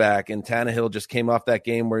quarterback, and Tannehill just came off that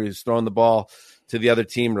game where he was throwing the ball to the other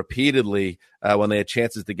team repeatedly when they had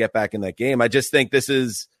chances to get back in that game. I just think this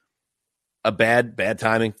is a bad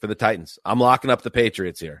timing for the Titans. I'm locking up the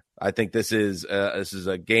Patriots here. I think this is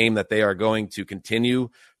a game that they are going to continue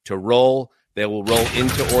to roll. They will roll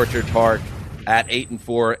into Orchard Park at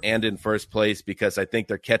 8-4 and in first place, because I think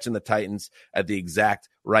they're catching the Titans at the exact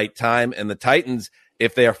right time. And the Titans,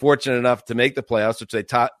 if they are fortunate enough to make the playoffs, which they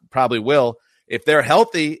probably will, if they're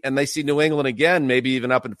healthy and they see New England again, maybe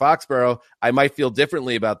even up in Foxborough, I might feel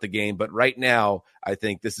differently about the game. But right now, I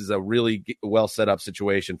think this is a really well set up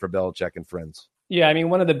situation for Belichick and friends. Yeah, I mean,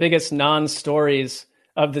 one of the biggest non-stories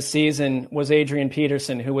of the season was Adrian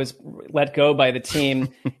Peterson, who was let go by the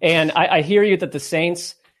team. And I hear you that the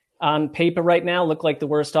Saints on paper right now look like the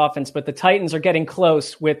worst offense, but the Titans are getting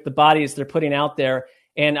close with the bodies they're putting out there.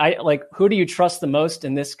 And who do you trust the most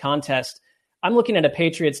in this contest? I'm looking at a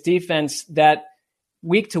Patriots defense that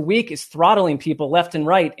week to week is throttling people left and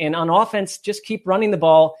right. And on offense, just keep running the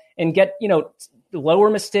ball and get,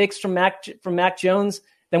 lower mistakes from Mac Jones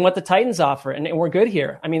than what the Titans offer. And we're good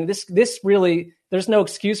here. I mean, this really, there's no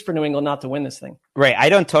excuse for New England not to win this thing. Right. I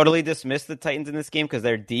don't totally dismiss the Titans in this game because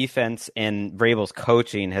their defense and Vrabel's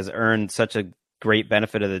coaching has earned such a great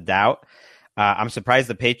benefit of the doubt. I'm surprised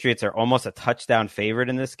the Patriots are almost a touchdown favorite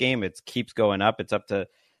in this game. It keeps going up. It's up to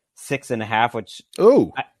 6.5, which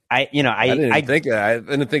I didn't think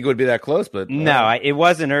it would be that close, but it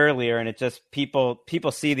wasn't earlier, and it just people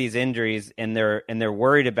see these injuries and they're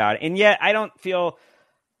worried about it, and yet I don't feel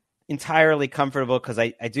entirely comfortable because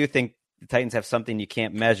I do think the Titans have something you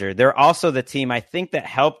can't measure. They're also the team I think that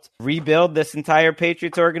helped rebuild this entire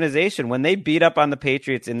Patriots organization when they beat up on the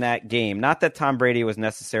Patriots in that game. Not that Tom Brady was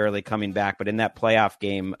necessarily coming back, but in that playoff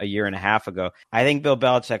game a year and a half ago, I think Bill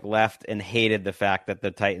Belichick left and hated the fact that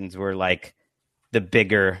the Titans were like the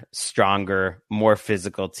bigger, stronger, more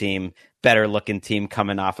physical team, better looking team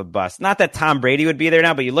coming off a bust. Not that Tom Brady would be there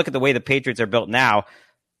now, but you look at the way the Patriots are built now,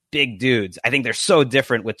 big dudes. I think they're so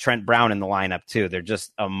different with Trent Brown in the lineup too. They're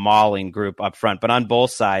just a mauling group up front. But on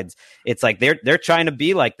both sides, it's like they're trying to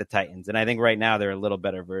be like the Titans. And I think right now they're a little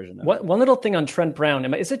better version of it. One little thing on Trent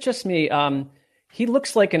Brown. Is it just me? He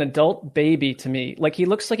looks like an adult baby to me. Like he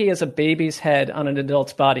looks like he has a baby's head on an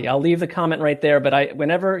adult's body. I'll leave the comment right there. But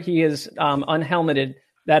whenever he is unhelmeted,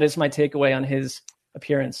 that is my takeaway on his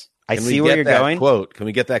appearance. I see where you're going. Can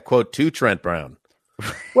we get that quote to Trent Brown?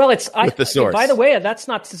 Well, it's with the source. By the way, that's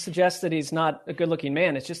not to suggest that he's not a good-looking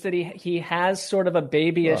man. It's just that he has sort of a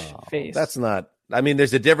babyish face. That's not. I mean,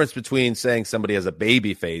 there's a difference between saying somebody has a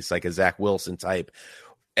baby face, like a Zach Wilson type,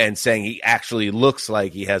 and saying he actually looks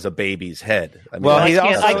like he has a baby's head. I mean,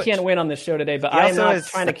 I can't win on this show today, but I'm not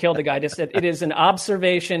trying to kill the guy. Just it is an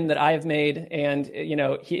observation that I have made, and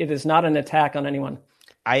it is not an attack on anyone.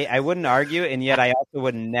 I wouldn't argue, and yet I also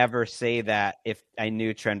would never say that if I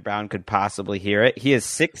knew Trent Brown could possibly hear it. He is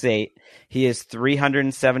 6'8", he is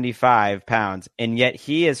 375 pounds, and yet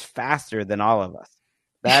he is faster than all of us.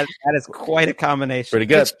 That is quite a combination. Pretty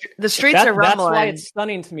good. The streets are rumbling. That's why it's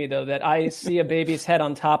stunning to me, though, that I see a baby's head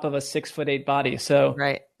on top of a 6'8" body. So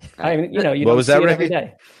right. I mean, you what don't was see that, it Ricky? every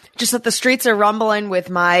day. Just that the streets are rumbling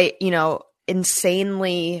with my,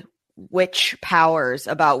 insanely witch powers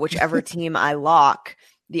about whichever team I lock,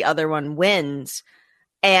 the other one wins.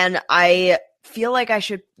 And I feel like I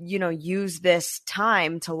should, use this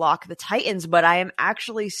time to lock the Titans, but I am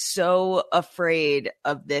actually so afraid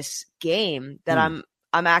of this game that I'm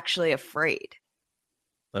actually afraid.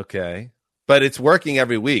 Okay. But it's working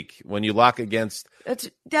every week when you lock against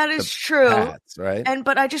that is true. Pats, right?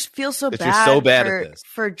 But I just feel so bad, you're so bad at this.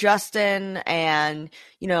 For Justin and,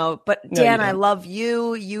 but Dan, I love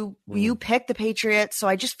you. You picked the Patriots, so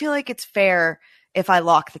I just feel like it's fair if I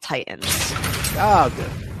lock the Titans. Oh,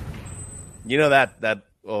 good. That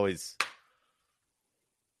always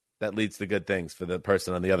that leads to good things for the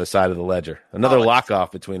person on the other side of the ledger. Another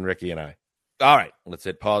lock-off between Ricky and I. All right, let's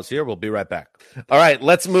hit pause here. We'll be right back. All right,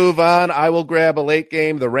 let's move on. I will grab a late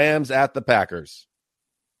game, the Rams at the Packers.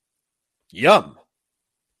 Yum.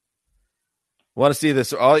 Want to see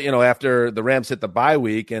this all, after the Rams hit the bye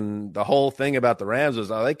week, and the whole thing about the Rams was,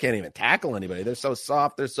 they can't even tackle anybody. They're so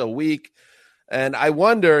soft. They're so weak. And I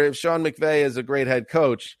wonder if Sean McVay is a great head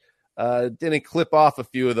coach, didn't clip off a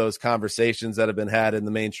few of those conversations that have been had in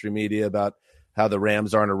the mainstream media about how the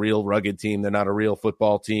Rams aren't a real rugged team. They're not a real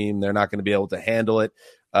football team. They're not going to be able to handle it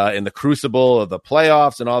in the crucible of the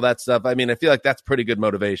playoffs and all that stuff. I mean, I feel like that's pretty good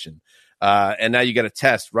motivation. And now you got a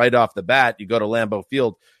test right off the bat. You go to Lambeau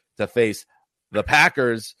Field to face the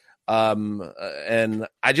Packers. And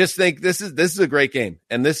I just think this is a great game.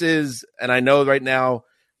 And I know right now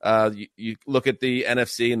you look at the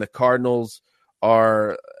NFC, and the Cardinals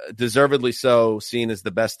are deservedly so seen as the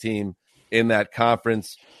best team in that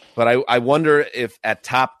conference. But I wonder if at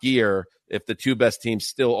Top Gear, if the two best teams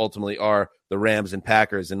still ultimately are the Rams and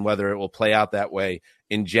Packers, and whether it will play out that way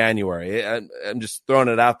in January. I'm just throwing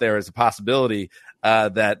it out there as a possibility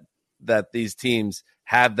that these teams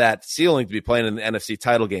have that ceiling to be playing in the NFC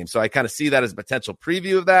title game. So I kind of see that as a potential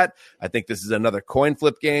preview of that. I think this is another coin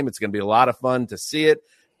flip game. It's going to be a lot of fun to see it.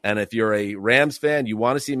 And if you're a Rams fan, you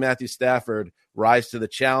want to see Matthew Stafford rise to the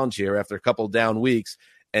challenge here after a couple down weeks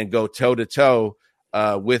and go toe-to-toe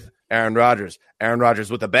with Aaron Rodgers. Aaron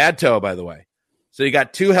Rodgers with a bad toe, by the way. So you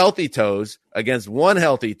got two healthy toes against one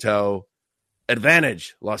healthy toe.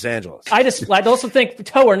 Advantage, Los Angeles. I also think,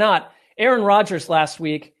 toe or not, Aaron Rodgers last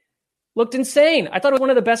week looked insane. I thought it was one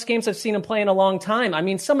of the best games I've seen him play in a long time. I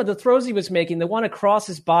mean, some of the throws he was making, the one across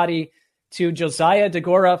his body to Josiah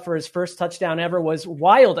DeGora for his first touchdown ever was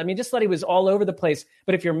wild. I mean, just thought he was all over the place.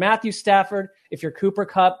 But if you're Matthew Stafford, if you're Cooper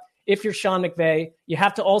Kupp, if you're Sean McVay, you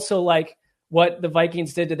have to also like what the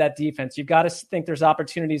Vikings did to that defense. You've got to think there's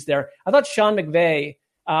opportunities there. I thought Sean McVay,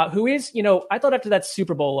 who is, I thought after that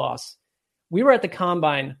Super Bowl loss, we were at the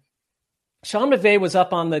Combine. Sean McVay was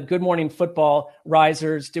up on the Good Morning Football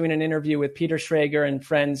risers doing an interview with Peter Schrager and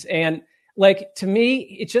friends. And like, to me,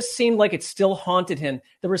 it just seemed like it still haunted him.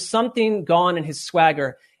 There was something gone in his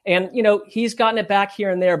swagger. And, he's gotten it back here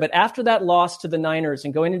and there. But after that loss to the Niners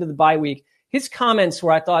and going into the bye week, his comments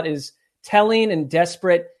were, I thought, is telling and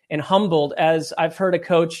desperate and humbled as I've heard a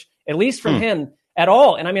coach, at least from him, at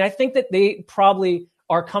all. And I mean, I think that they probably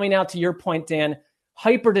are coming out, to your point, Dan,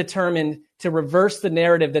 hyper determined to reverse the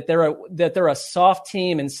narrative that they're a soft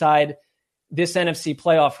team inside this NFC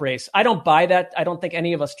playoff race. I don't buy that. I don't think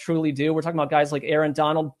any of us truly do. We're talking about guys like Aaron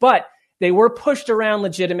Donald, but they were pushed around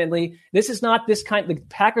legitimately. This is not the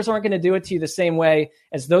Packers aren't going to do it to you the same way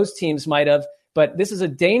as those teams might have, but this is a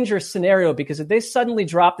dangerous scenario because if they suddenly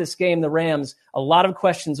drop this game, the Rams, a lot of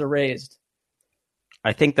questions are raised.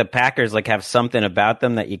 I think the Packers have something about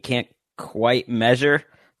them that you can't quite measure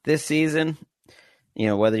this season.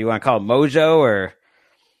 Whether you want to call it mojo or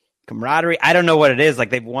camaraderie, I don't know what it is.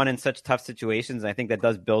 They've won in such tough situations, and I think that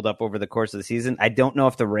does build up over the course of the season. I don't know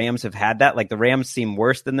if the Rams have had that. The Rams seem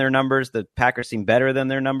worse than their numbers. The Packers seem better than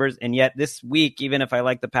their numbers. And yet this week, even if I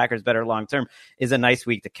like the Packers better long-term, is a nice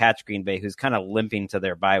week to catch Green Bay, who's kind of limping to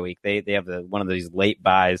their bye week. They have one of these late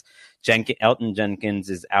buys. Elton Jenkins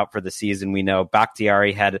is out for the season. We know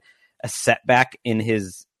Bakhtiari had a setback in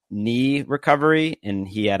his knee recovery, and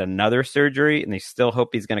he had another surgery, and they still hope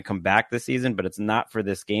he's going to come back this season, but it's not for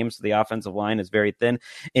this game, so the offensive line is very thin.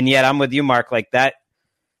 And yet I'm with you, Mark, that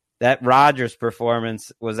Rodgers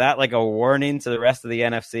performance, was that a warning to the rest of the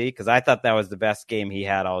NFC? Because I thought that was the best game he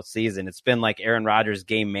had all season. It's been Aaron Rodgers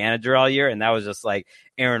game manager all year, and that was just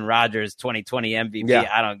Aaron Rodgers 2020 MVP. Yeah.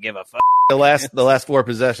 I don't give a fuck. The last four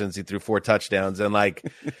possessions, he threw 4 touchdowns, and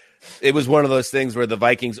it was one of those things where the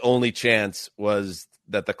Vikings' only chance was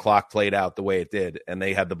that the clock played out the way it did, and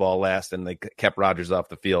they had the ball last, and they kept Rodgers off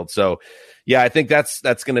the field. So, yeah, I think that's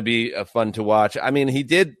going to be fun to watch. I mean, he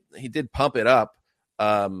did pump it up,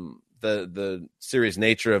 the serious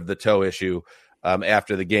nature of the toe issue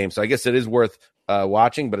after the game. So I guess it is worth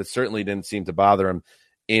watching, but it certainly didn't seem to bother him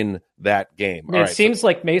in that game. It seems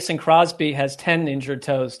like Mason Crosby has 10 injured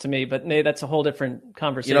toes to me, but that's a whole different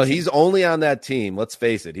conversation. He's only on that team. Let's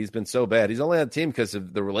face it. He's been so bad. He's only on the team because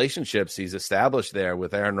of the relationships he's established there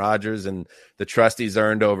with Aaron Rodgers and the trust he's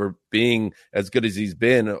earned over being as good as he's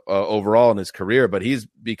been overall in his career. But he's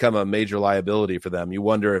become a major liability for them. You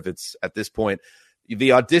wonder if it's at this point, the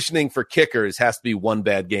auditioning for kickers has to be one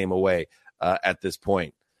bad game away at this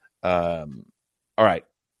point. All right.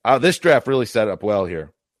 This draft really set up well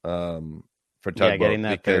here for Tugboat. Yeah, getting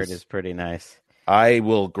that third is pretty nice. I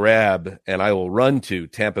will grab and I will run to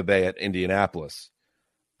Tampa Bay at Indianapolis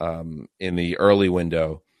in the early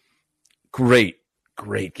window. Great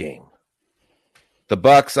game. The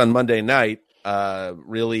Bucks on Monday night,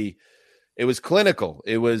 really, it was clinical.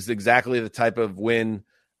 It was exactly the type of win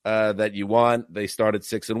that you want. They started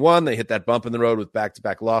 6-1. They hit that bump in the road with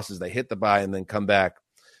back-to-back losses. They hit the bye and then come back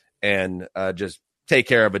and just take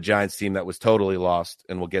care of a Giants team that was totally lost.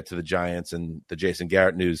 And we'll get to the Giants and the Jason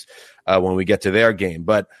Garrett news when we get to their game.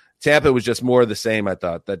 But Tampa was just more of the same, I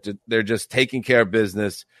thought, that they're just taking care of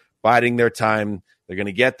business, biding their time. They're going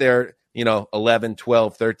to get their, 11,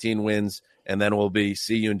 12, 13 wins, and then we'll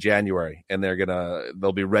see you in January. And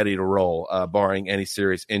they'll be ready to roll, barring any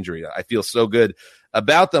serious injury. I feel so good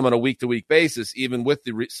about them on a week-to-week basis, even with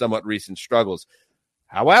the somewhat recent struggles.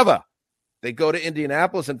 However, they go to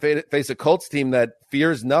Indianapolis and face a Colts team that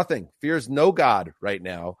fears nothing, fears no God right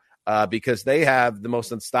now, because they have the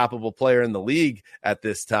most unstoppable player in the league at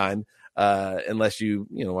this time unless you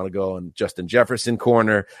want to go on Justin Jefferson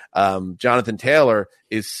corner. Jonathan Taylor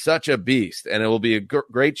is such a beast, and it will be a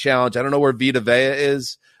great challenge. I don't know where Vita Vea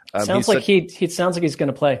is. Sounds like he sounds like he's going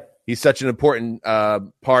to play. He's such an important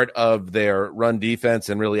part of their run defense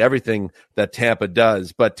and really everything that Tampa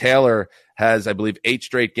does. But Taylor has, I believe, 8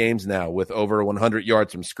 straight games now with over 100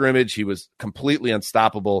 yards from scrimmage. He was completely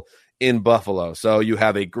unstoppable in Buffalo. So you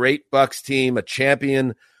have a great Bucs team, a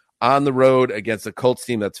champion on the road against a Colts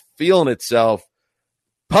team that's feeling itself,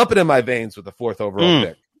 pumping in my veins with the 4th overall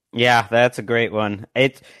pick. Yeah, that's a great one.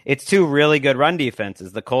 It's 2 really good run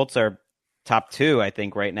defenses. The Colts are top 2, I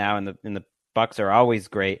think, right now, and the Bucs are always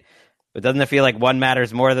great. But doesn't it feel like one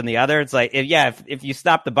matters more than the other? It's like, if you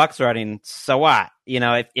stop the Bucs running, so what?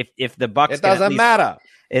 If the Bucs, it doesn't matter.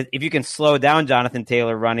 If you can slow down Jonathan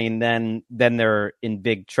Taylor running, then they're in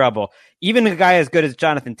big trouble. Even a guy as good as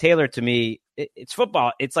Jonathan Taylor, to me, it's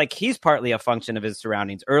football. It's like he's partly a function of his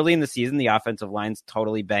surroundings. Early in the season, the offensive line's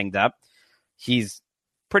totally banged up. He's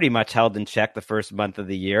pretty much held in check the first month of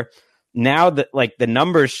the year. Now that the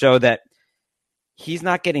numbers show that he's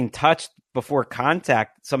not getting touched before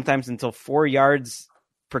contact, sometimes until 4 yards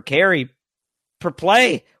per carry per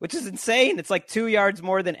play, which is insane. It's like 2 yards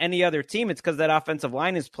more than any other team. It's because that offensive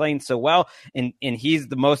line is playing so well, and he's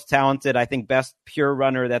the most talented, I think, best pure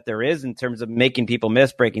runner that there is in terms of making people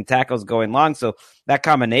miss, breaking tackles, going long. So that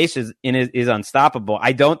combination is unstoppable.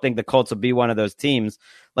 I don't think the Colts will be one of those teams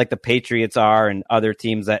like the Patriots are and other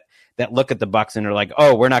teams that look at the Bucs and are like,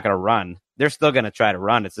 oh, we're not going to run. They're still going to try to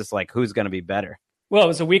run. It's just like, who's going to be better? Well, it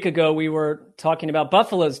was a week ago we were talking about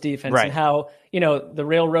Buffalo's defense and how, the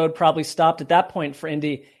railroad probably stopped at that point for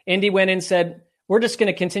Indy. Indy went in and said, we're just going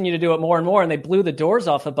to continue to do it more and more. And they blew the doors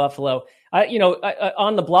off of Buffalo.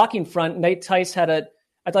 On the blocking front, Nate Tice I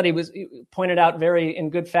thought he pointed out very in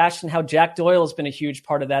good fashion how Jack Doyle has been a huge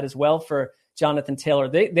part of that as well for Jonathan Taylor.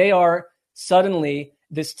 They are suddenly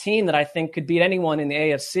this team that I think could beat anyone in the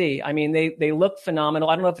AFC. I mean, they look phenomenal.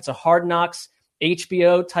 I don't know if it's a Hard Knocks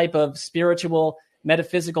HBO type of spiritual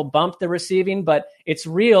metaphysical bump they're receiving, but it's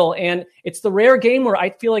real. And it's the rare game where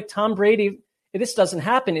I feel like Tom Brady, if this doesn't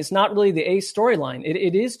happen, is not really the A storyline.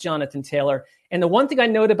 It is Jonathan Taylor. And the one thing I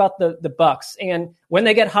note about the Bucs, and when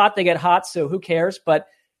they get hot, so who cares? But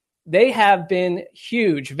they have been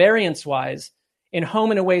huge variance-wise in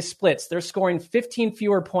home and away splits. They're scoring 15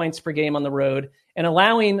 fewer points per game on the road and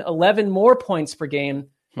allowing 11 more points per game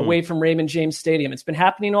away from Raymond James Stadium. It's been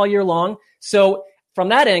happening all year long. So from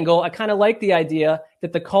that angle, I kind of like the idea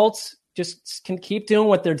that the Colts just can keep doing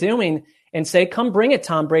what they're doing and say, come bring it,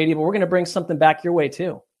 Tom Brady, but we're going to bring something back your way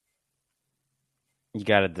too. You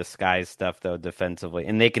got to disguise stuff, though, defensively.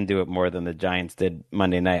 And they can do it more than the Giants did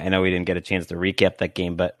Monday night. I know we didn't get a chance to recap that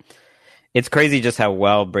game, but it's crazy just how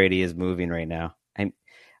well Brady is moving right now.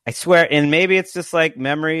 I swear, and maybe it's just like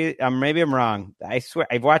memory. Maybe I'm wrong. I swear,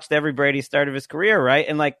 I've watched every Brady start of his career, right?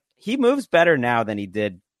 And he moves better now than he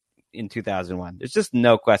did in 2001. There's just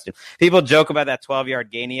no question. People joke about that 12-yard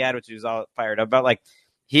gain he had, which he was all fired up about.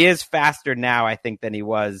 He is faster now, I think, than he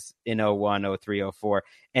was in 01, 03, 04.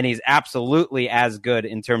 And he's absolutely as good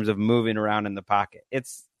in terms of moving around in the pocket.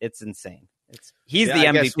 It's insane. He's the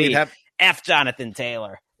MVP. F Jonathan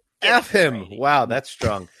Taylor. F him. Wow, that's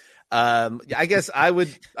strong. I guess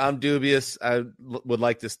I'm dubious. I would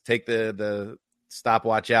like to take the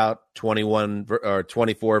stopwatch out, 21 or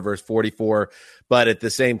 24 versus 44. But at the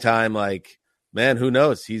same time, man, who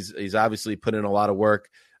knows? He's obviously put in a lot of work.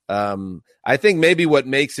 I think maybe what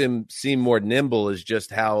makes him seem more nimble is just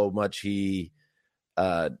how much he,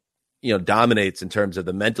 dominates in terms of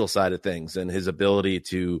the mental side of things and his ability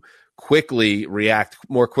to quickly react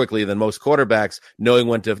more quickly than most quarterbacks, knowing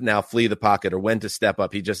when to now flee the pocket or when to step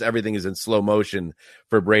up. Everything is in slow motion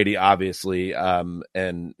for Brady, obviously.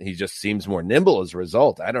 And he just seems more nimble as a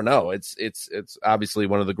result. I don't know. It's obviously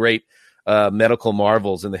one of the great medical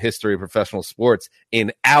marvels in the history of professional sports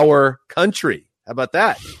in our country. How about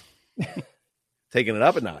that? Taking it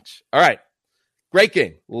up a notch. All right. Great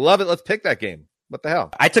game. Love it. Let's pick that game. What the hell?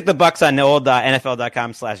 I took the Bucs on the old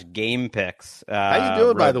NFL.com/game picks. How you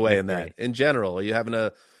doing, by the way, in that? In general, are you having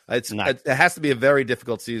it has to be a very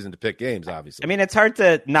difficult season to pick games, obviously. I mean, it's hard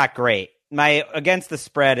to not great. My against the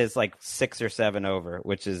spread is 6 or 7 over,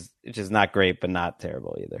 which is not great, but not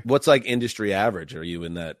terrible either. What's industry average? Are you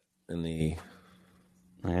in the?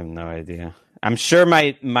 I have no idea. I'm sure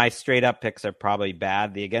my straight up picks are probably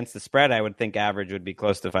bad. The against the spread, I would think average would be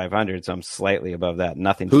close to 500, so I'm slightly above that.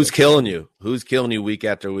 Nothing. Who's killing you? Who's killing you week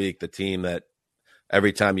after week? The team that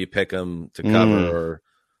every time you pick them to cover, or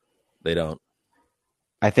they don't.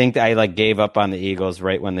 I think I gave up on the Eagles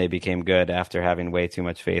right when they became good after having way too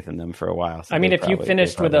much faith in them for a while. So I mean, if you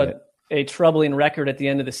finished with a troubling record at the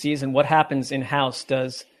end of the season, what happens in house?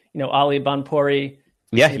 Does Ali Bonpori?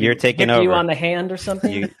 Yeah, you're taking over. You on the hand or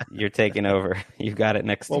something? You're taking over. You got it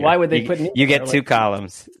next year. Well, why would they put me? You get two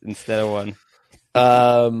columns instead of one.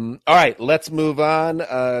 All right, let's move on.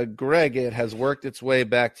 Greg, it has worked its way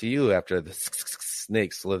back to you after the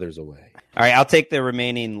snake slithers away. All right, I'll take the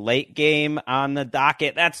remaining late game on the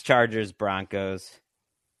docket. That's Chargers Broncos.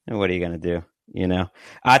 And what are you going to do?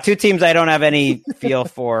 Two teams I don't have any feel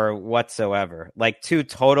for whatsoever. Like two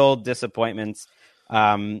total disappointments.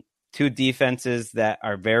 Two defenses that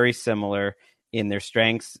are very similar in their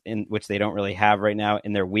strengths, in which they don't really have right now,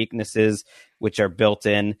 in their weaknesses, which are built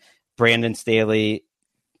in. Brandon Staley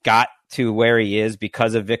got to where he is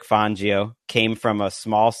because of Vic Fangio, came from a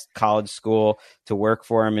small college school to work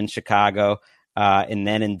for him in Chicago, and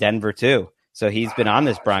then in Denver too. So he's been on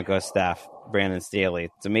this Broncos staff, Brandon Staley.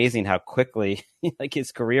 It's amazing how quickly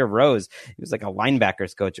his career rose. He was like a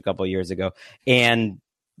linebackers coach a couple of years ago. And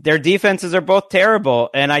their defenses are both terrible,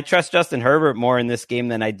 and I trust Justin Herbert more in this game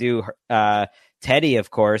than I do Teddy, of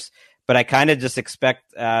course. But I kind of just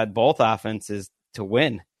expect both offenses to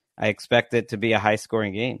win. I expect it to be a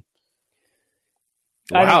high-scoring game.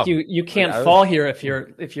 Wow. I think you can't fall here if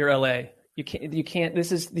you're LA. You can't. You're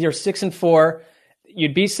 6-4.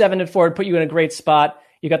 You'd be 7-4. It'd put you in a great spot.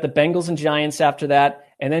 You got the Bengals and Giants after that,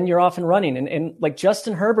 and then you're off and running. And like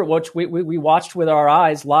Justin Herbert, which we watched with our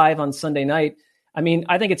eyes live on Sunday night. I mean,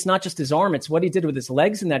 I think it's not just his arm; it's what he did with his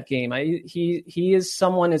legs in that game. He is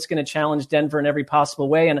someone that's going to challenge Denver in every possible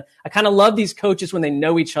way. And I kind of love these coaches when they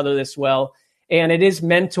know each other this well. And it is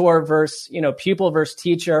mentor versus pupil versus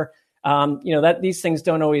teacher. That these things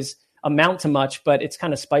don't always amount to much, but it's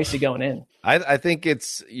kind of spicy going in. I think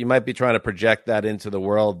you might be trying to project that into the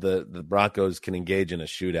world. The Broncos can engage in a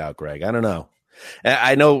shootout, Greg. I don't know.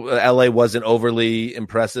 I know LA wasn't overly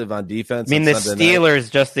impressive on defense. I mean, the Steelers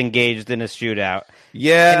just engaged in a shootout.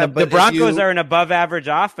 Yeah, but the Broncos are an above-average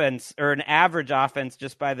offense, or an average offense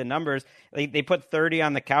just by the numbers. They put 30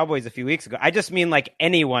 on the Cowboys a few weeks ago. I just mean like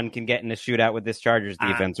anyone can get in a shootout with this Chargers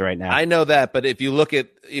defense right now. I know that, but if you look at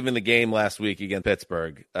even the game last week against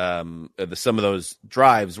Pittsburgh, some of those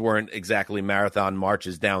drives weren't exactly marathon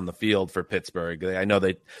marches down the field for Pittsburgh. I know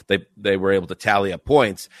they were able to tally up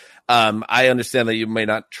points. I understand that you may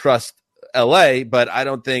not trust LA, but I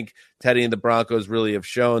don't think Teddy and the Broncos really have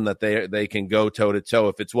shown that they can go toe-to-toe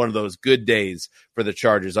if it's one of those good days for the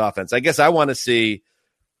Chargers offense. I guess I want to see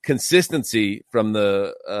consistency from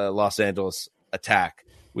the Los Angeles attack.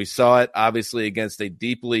 We saw it, obviously, against a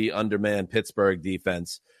deeply undermanned Pittsburgh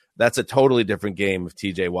defense. That's a totally different game of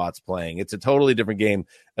TJ Watt's playing. It's a totally different game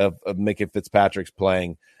of Minkah Fitzpatrick's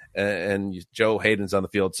playing. And Joe Hayden's on the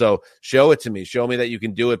field. So show it to me. Show me that you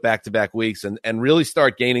can do it back-to-back weeks and really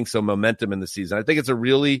start gaining some momentum in the season. I think it's a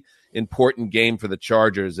really important game for the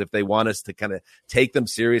Chargers if they want us to kind of take them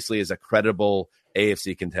seriously as a credible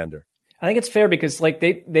AFC contender. I think it's fair because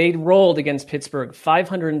they rolled against Pittsburgh,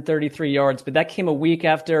 533 yards, but that came a week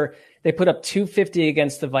after they put up 250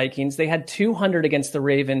 against the Vikings. They had 200 against the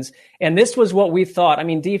Ravens. And this was what we thought. I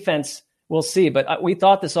mean, defense, we'll see, but we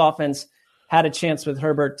thought this offense had a chance with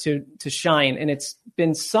Herbert to shine, and it's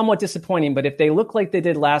been somewhat disappointing. But if they look like they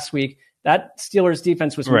did last week, that Steelers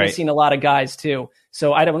defense was missing a lot of guys too.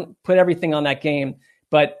 So I don't put everything on that game,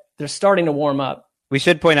 but they're starting to warm up. We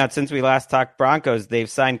should point out, since we last talked Broncos, they've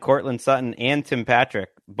signed Cortland Sutton and Tim Patrick,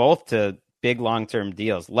 both to big long-term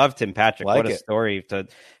deals. Love Tim Patrick. What a story to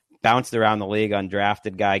bounce around the league,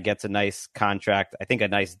 undrafted guy, gets a nice contract. I think a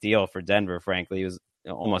nice deal for Denver, frankly. He was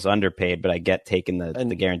almost underpaid, but I get taking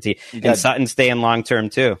the guarantee. And Sutton staying long-term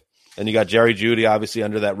too. And you got Jerry Jeudy, obviously,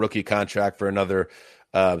 under that rookie contract for another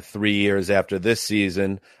 3 years after this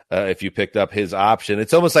season. If you picked up his option,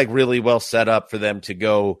 it's almost like really well set up for them to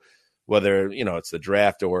go, whether, it's the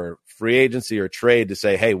draft or free agency or trade, to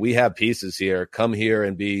say, hey, we have pieces here. Come here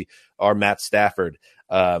and be our Matt Stafford.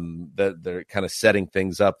 That they're kind of setting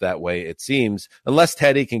things up that way, it seems, unless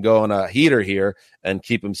Teddy can go on a heater here and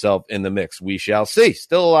keep himself in the mix. We shall see.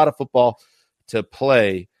 Still a lot of football to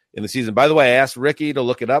play in the season. By the way, I asked Ricky to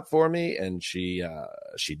look it up for me, and she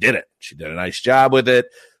did it. She did a nice job with it.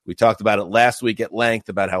 We talked about it last week at length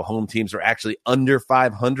about how home teams are actually under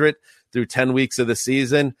 500 through 10 weeks of the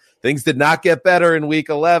season. Things did not get better in week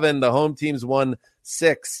 11. The home teams won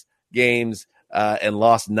 6 games and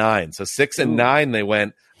lost 9. So 6-9 they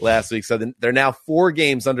went last week. So they're now 4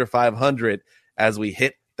 games under 500 as we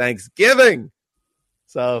hit Thanksgiving.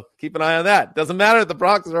 So keep an eye on that. Doesn't matter if the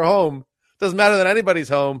Broncos are home. Doesn't matter that anybody's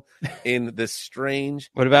home in this strange.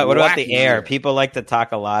 What about the air? People like to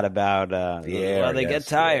talk a lot about the air. Well, they get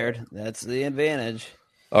tired. That's the advantage.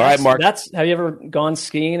 All right, Mark. Have you ever gone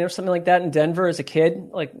skiing or something like that in Denver as a kid?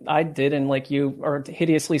 Like I did, and like you are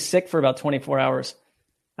hideously sick for about 24 hours.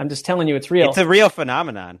 I'm just telling you, it's real. It's a real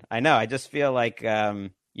phenomenon. I know. I just feel like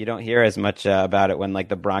you don't hear as much about it when like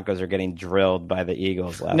the Broncos are getting drilled by the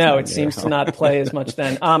Eagles. No, it seems to not play as much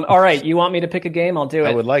then. All right, you want me to pick a game? I'll do it.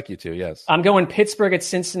 I would like you to, yes. I'm going Pittsburgh at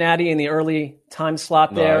Cincinnati in the early time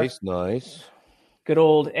slot there. Nice. Good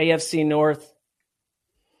old AFC North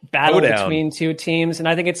battle between two teams. And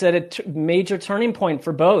I think it's at a major turning point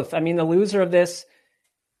for both. I mean, the loser of this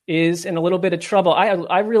is in a little bit of trouble.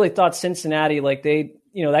 I really thought Cincinnati, like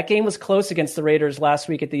that game was close against the Raiders last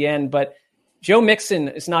week at the end, but Joe Mixon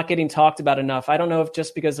is not getting talked about enough. I don't know if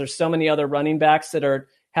just because there's so many other running backs that are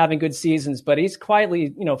having good seasons, but he's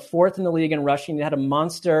quietly, fourth in the league in rushing. He had a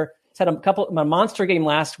monster game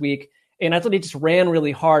last week, and I thought he just ran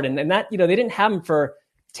really hard. And that, they didn't have him for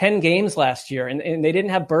 10 games last year, and they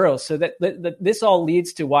didn't have Burrows. So that this all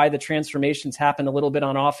leads to why the transformations happened a little bit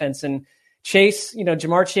on offense. And Chase,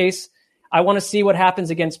 Jamar Chase, I want to see what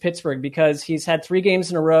happens against Pittsburgh because he's had 3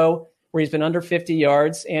 games in a row where he's been under 50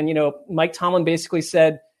 yards. And, Mike Tomlin basically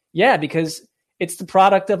said, yeah, because it's the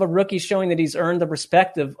product of a rookie showing that he's earned the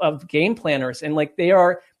respect of game planners. And like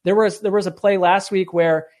there was a play last week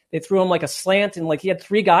where they threw him like a slant and like he had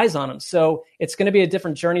 3 guys on him. So it's going to be a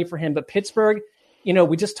different journey for him. But Pittsburgh,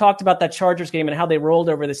 we just talked about that Chargers game and how they rolled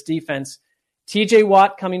over this defense. TJ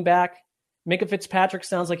Watt coming back. Minka Fitzpatrick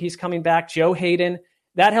sounds like he's coming back. Joe Hayden.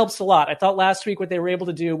 That helps a lot. I thought last week what they were able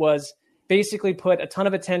to do was basically put a ton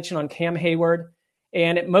of attention on Cam Hayward.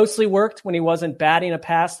 And it mostly worked when he wasn't batting a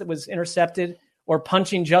pass that was intercepted or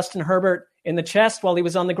punching Justin Herbert in the chest while he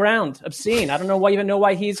was on the ground. Obscene. I don't know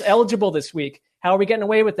why he's eligible this week. How are we getting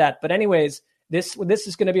away with that? But anyways, this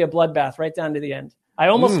is going to be a bloodbath right down to the end. I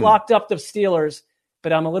almost locked up the Steelers,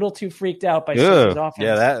 but I'm a little too freaked out by Steelers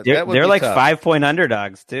offense. Yeah, they're like tough. 5-point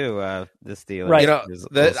underdogs too. The Steelers,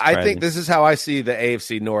 right? I think this is how I see the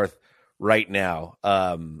AFC North right now.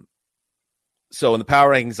 So in the power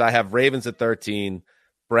rankings, I have Ravens at 13,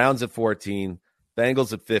 Browns at 14,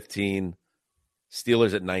 Bengals at 15,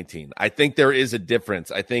 Steelers at 19. I think there is a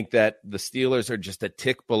difference. I think that the Steelers are just a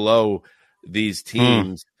tick below these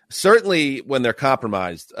teams, certainly when they're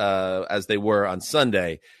compromised, as they were on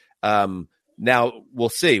Sunday. Now we'll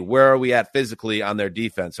see, where are we at physically on their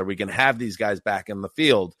defense? Are we going to have these guys back in the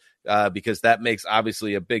field? Because that makes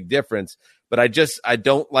obviously a big difference. But I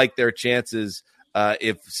don't like their chances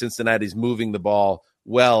if Cincinnati's moving the ball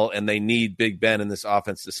well and they need Big Ben in this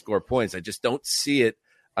offense to score points. I just don't see it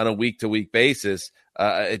on a week-to-week basis.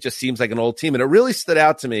 It just seems like an old team. And it really stood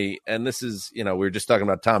out to me, and this is, we were just talking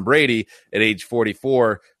about Tom Brady at age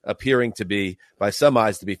 44, appearing to be, by some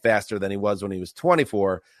eyes, to be faster than he was when he was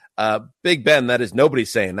 24. Big Ben, that is,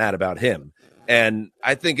 nobody's saying that about him. And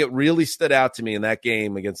I think it really stood out to me in that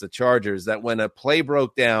game against the Chargers that when a play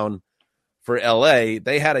broke down for LA,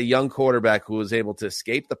 they had a young quarterback who was able to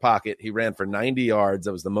escape the pocket. He ran for 90 yards.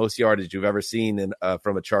 That was the most yardage you've ever seen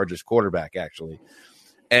from a Chargers quarterback, actually.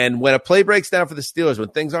 And when a play breaks down for the Steelers, when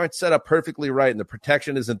things aren't set up perfectly right and the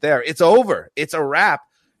protection isn't there, it's over. It's a wrap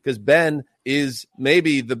because Ben is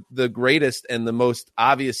maybe the greatest and the most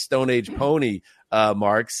obvious Stone Age pony,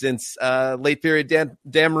 Mark, since late period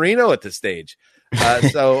Dan Marino at this stage.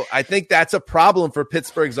 So I think that's a problem for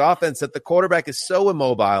Pittsburgh's offense, that the quarterback is so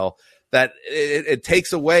immobile that it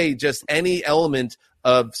takes away just any element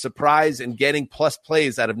of surprise and getting plus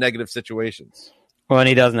plays out of negative situations. Well, and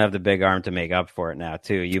he doesn't have the big arm to make up for it now,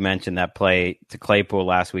 too. You mentioned that play to Claypool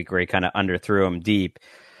last week where he kind of underthrew him deep.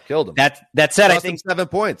 Killed him. That said, I think 7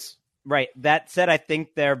 points. Right. That said, I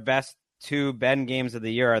think their best 2 Ben games of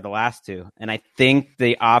the year are the last 2. And I think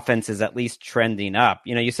the offense is at least trending up.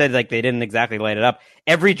 You said like they didn't exactly light it up.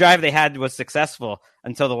 Every drive they had was successful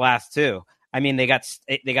until the last 2. I mean, they got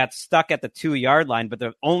stuck at the 2-yard line, but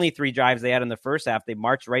the only 3 drives they had in the first half, they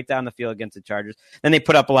marched right down the field against the Chargers. Then they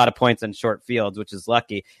put up a lot of points on short fields, which is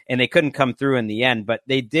lucky, and they couldn't come through in the end, but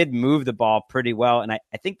they did move the ball pretty well. And I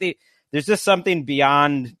think there's just something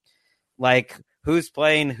beyond like who's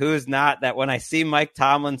playing, who's not, that when I see Mike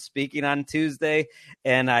Tomlin speaking on Tuesday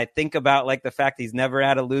and I think about like the fact he's never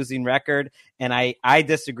had a losing record, and I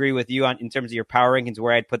disagree with you in terms of your power rankings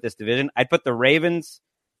where I'd put this division. I'd put the Ravens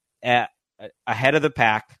ahead of the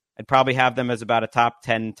pack. I'd probably have them as about a top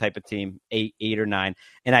 10 type of team, 8 or 9.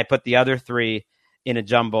 And I put the other 3 in a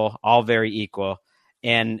jumble, all very equal.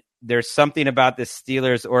 And there's something about this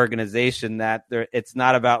Steelers organization that it's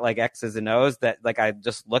not about like X's and O's, that like I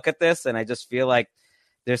just look at this and I just feel like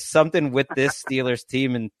there's something with this Steelers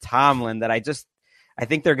team and Tomlin that I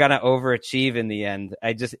think they're going to overachieve in the end.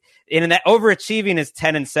 And that overachieving is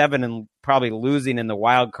 10-7 and probably losing in the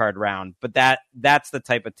wild card round. But that's the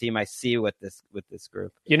type of team I see with this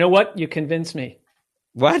group. You know what? You convinced me.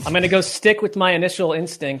 What? I'm going to go stick with my initial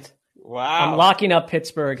instinct. Wow. I'm locking up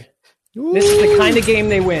Pittsburgh. Ooh. This is the kind of game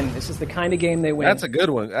they win. That's a good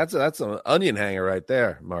one. That's an onion hanger right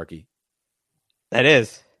there, Marky. That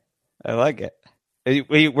is. I like it.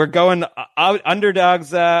 We're going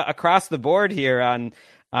underdogs across the board here on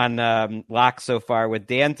locks so far with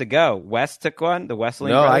Dan to go. West took one. The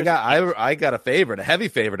Westling brothers. I got a favorite, a heavy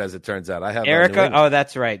favorite as it turns out. I have Erica. Oh,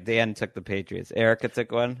 that's right. Dan took the Patriots. Erica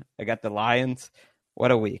took one. I got the Lions. What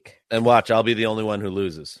a week. And watch, I'll be the only one who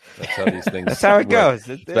loses. That's how these things That's how it goes.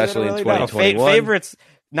 Especially in 2021. Favorites,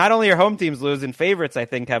 not only are home teams losing, favorites, I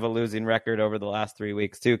think, have a losing record over the last 3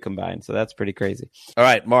 weeks, too, combined. So that's pretty crazy. All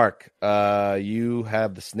right, Mark, you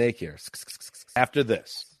have the snake here. After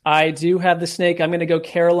this. I do have the snake. I'm going to go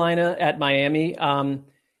Carolina at Miami.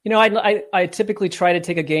 I typically try to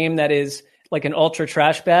take a game that is like an ultra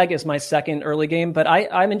trash bag as my second early game, but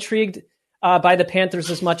I'm intrigued by the Panthers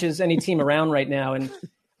as much as any team around right now. And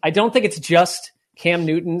I don't think it's just Cam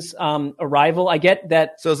Newton's arrival. I get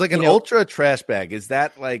that. So it's like an ultra trash bag. Is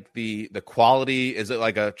that like the quality? Is it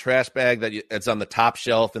like a trash bag it's on the top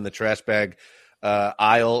shelf in the trash bag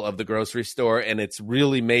aisle of the grocery store, and it's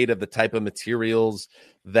really made of the type of materials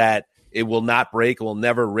that it will not break, it will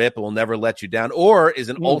never rip, it will never let you down? Or is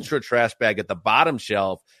an ultra trash bag at the bottom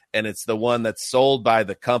shelf, and it's the one that's sold by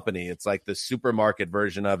the company? It's like the supermarket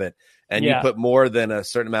version of it. And you put more than a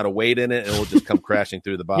certain amount of weight in it, and it will just come crashing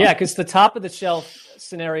through the bottom. Yeah, because the top of the shelf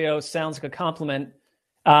scenario sounds like a compliment.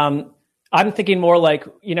 I'm thinking more like,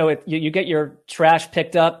 you get your trash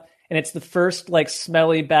picked up, and it's the first like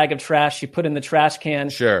smelly bag of trash you put in the trash can.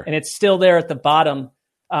 Sure. And it's still there at the bottom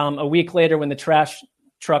a week later when the trash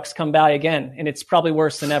trucks come by again, and it's probably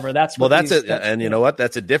worse than ever. That's it. And you know what?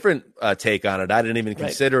 That's a different take on it. I didn't even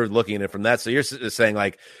consider looking at it from that. So you're saying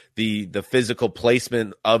like the physical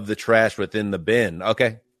placement of the trash within the bin.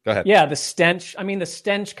 Okay, go ahead. Yeah, the stench. I mean, the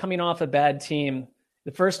stench coming off a bad team.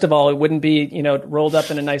 First of all, it wouldn't be rolled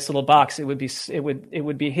up in a nice little box. It would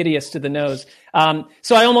be hideous to the nose.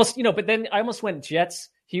 So I almost but then I almost went Jets,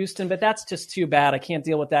 Houston, but that's just too bad. I can't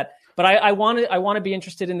deal with that. But I want to be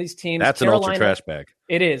interested in these teams. That's Carolina, an ultra trash bag.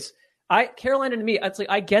 It is. Carolina to me, it's like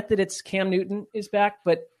I get that it's Cam Newton is back,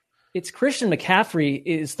 but it's Christian McCaffrey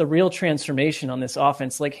is the real transformation on this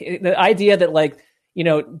offense. Like the idea that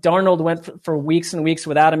Darnold went for weeks and weeks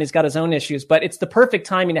without him. He's got his own issues, but it's the perfect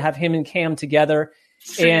timing to have him and Cam together.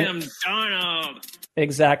 Sam Darnold.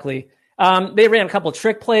 Exactly. They ran a couple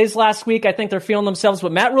trick plays last week. I think they're feeling themselves,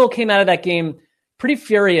 but Matt Rule came out of that game pretty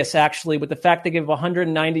furious, actually, with the fact they give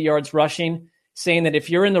 190 yards rushing, saying that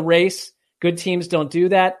if you're in the race, good teams don't do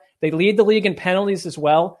that. They lead the league in penalties as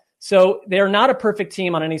well. So they're not a perfect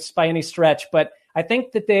team by any stretch, but I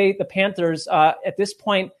think that the Panthers at this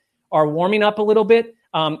point are warming up a little bit,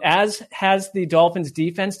 as has the Dolphins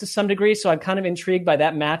defense to some degree. So I'm kind of intrigued by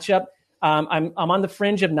that matchup. I'm on the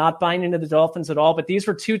fringe of not buying into the Dolphins at all, but these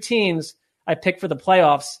were two teams I picked for the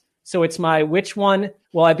playoffs. So it's my which one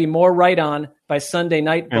will I be more right on by Sunday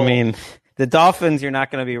night bowl. I mean, the Dolphins, you're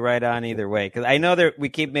not going to be right on either way. Because I know we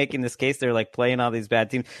keep making this case. They're like playing all these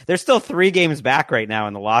bad teams. They're still 3 games back right now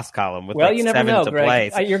in the loss column with you never 7 know, to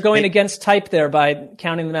Greg. play. You're going against type there by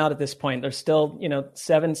counting them out at this point. There's still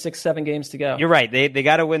 7 games to go. You're right. They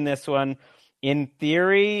got to win this one. In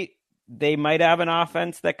theory, they might have an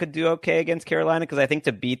offense that could do okay against Carolina, because I think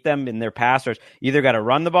to beat them in their pass rush, you either got to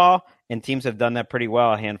run the ball, and teams have done that pretty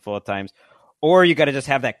well a handful of times, or you got to just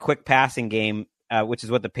have that quick passing game, which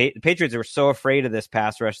is what the Patriots were so afraid of this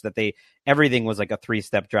pass rush that everything was like a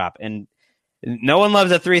 3-step drop. And no one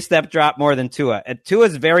loves a 3-step drop more than Tua. Tua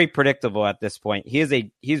is very predictable at this point.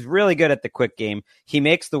 He's really good at the quick game. He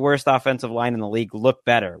makes the worst offensive line in the league look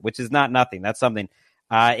better, which is not nothing. That's something.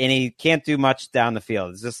 And he can't do much down the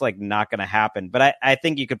field. It's just like not going to happen. But I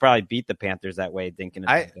think you could probably beat the Panthers that way, thinking.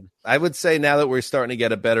 I would say now that we're starting to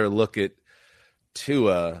get a better look at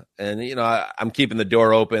Tua, and I'm keeping the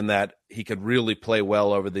door open that he could really play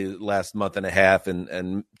well over the last month and a half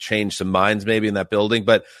and change some minds maybe in that building.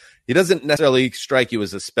 But he doesn't necessarily strike you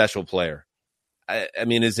as a special player. I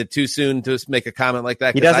mean, is it too soon to make a comment like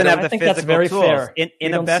that? He doesn't have the physical that's very tools. Fair.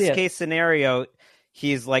 In a best case scenario,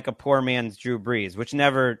 he's like a poor man's Drew Brees, which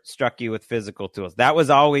never struck you with physical tools. That was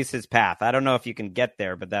always his path. I don't know if you can get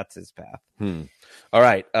there, but that's his path. All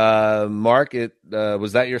right. Mark,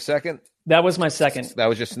 was that your second? That was my second. That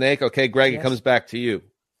was your snake? Okay, Greg, It comes back to you.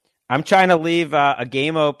 I'm trying to leave a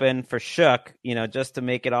game open for Shook, just to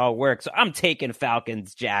make it all work. So I'm taking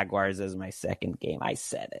Falcons Jaguars as my second game. I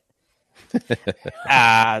said it.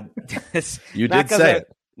 You did say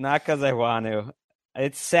it. Not because I want to.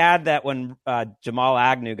 It's sad that when Jamal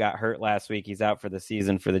Agnew got hurt last week, he's out for the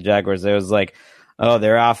season for the Jaguars. It was like, oh,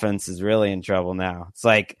 their offense is really in trouble now. It's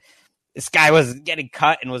like this guy was getting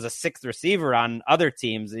cut and was a sixth receiver on other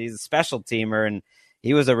teams. He's a special teamer, and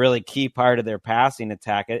he was a really key part of their passing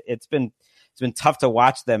attack. It's been tough to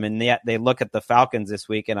watch them, and yet they look at the Falcons this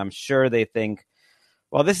week, and I'm sure they think,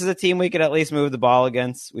 well, this is a team we could at least move the ball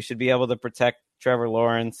against. We should be able to protect Trevor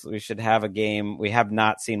Lawrence. We should have a game. We have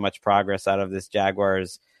not seen much progress out of this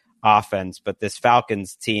Jaguars offense, but this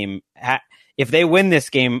Falcons team, if they win this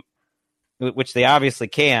game, which they obviously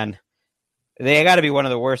can, they got to be one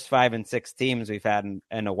of the worst 5-6 teams we've had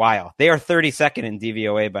in a while. They are 32nd in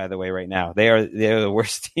DVOA, by the way, right now. They're the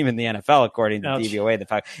worst team in the NFL according to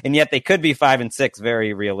DVOA. And yet they could be 5-6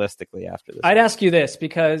 very realistically after this. I'd ask you this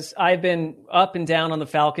because I've been up and down on the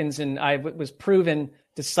Falcons, and I was proven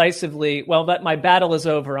decisively, well, that my battle is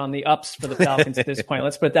over on the ups for the Falcons at this point.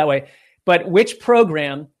 Let's put it that way. But which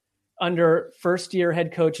program under first-year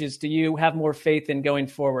head coaches do you have more faith in going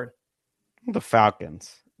forward? The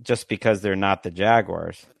Falcons. Just because they're not the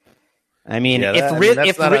Jaguars. I mean,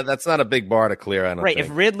 that's not a big bar to clear. I don't think. If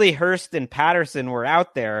Ridley, Hurst, and Patterson were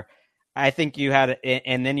out there, I think you had,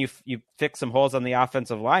 and then you fix some holes on the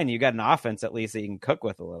offensive line. You got an offense at least that you can cook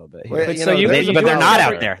with a little bit. But they're not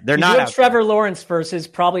out there. They're not out Trevor there. Lawrence versus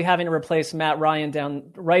probably having to replace Matt Ryan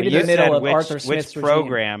down right in the middle of Arthur Smith's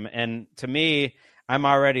program. And to me, I'm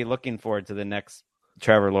already looking forward to the next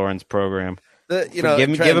Trevor Lawrence program. Give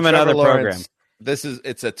him another program.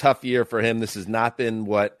 It's a tough year for him. This has not been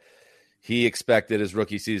what he expected his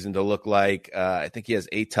rookie season to look like. I think he has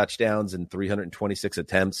 8 touchdowns and 326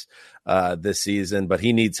 attempts this season, but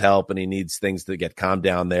he needs help and he needs things to get calmed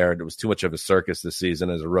down there. It was too much of a circus this season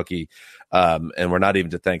as a rookie, and we're not even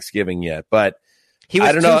to Thanksgiving yet. But he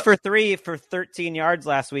was 2 for 3 for 13 yards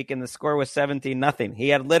last week, and the score was 17-0. He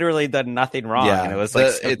had literally done nothing wrong. Yeah, and it was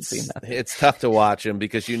like it's tough to watch him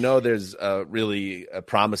because there's really a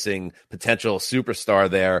promising potential superstar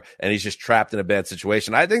there, and he's just trapped in a bad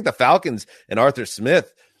situation. I think the Falcons and Arthur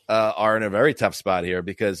Smith are in a very tough spot here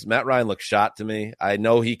because Matt Ryan looks shot to me. I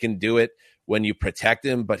know he can do it when you protect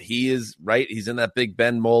him, but he is right. He's in that Big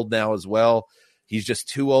Ben mold now as well. He's just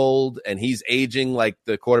too old, and he's aging like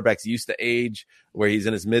the quarterbacks used to age, where he's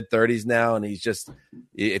in his mid-30s now, and he's just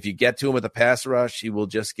 – if you get to him with a pass rush, he will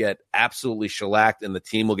just get absolutely shellacked, and the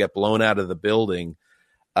team will get blown out of the building.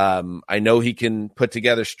 I know he can put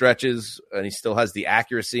together stretches, and he still has the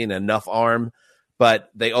accuracy and enough arm, but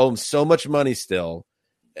they owe him so much money still.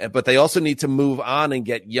 But they also need to move on and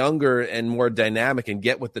get younger and more dynamic and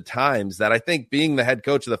get with the times. That I think being the head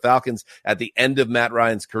coach of the Falcons at the end of Matt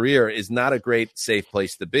Ryan's career is not a great safe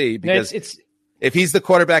place to be, because if he's the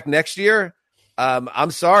quarterback next year,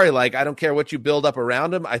 I'm sorry. Like, I don't care what you build up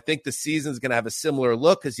around him. I think the season's going to have a similar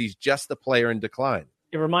look because he's just a player in decline.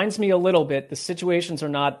 It reminds me a little bit. The situations are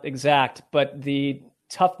not exact, but the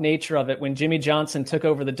tough nature of it when Jimmy Johnson took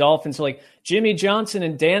over the Dolphins. So like Jimmy Johnson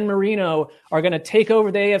and Dan Marino are going to take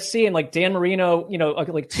over the AFC, and like Dan Marino,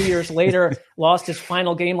 like 2 years later lost his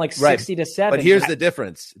final game like 60-7. But here's the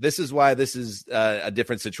difference. This is why this is a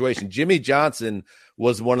different situation. Jimmy Johnson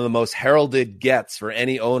was one of the most heralded gets for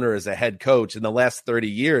any owner as a head coach in the last 30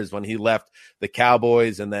 years when he left the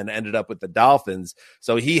Cowboys and then ended up with the Dolphins.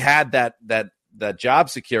 So he had that job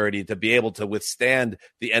security to be able to withstand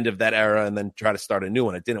the end of that era and then try to start a new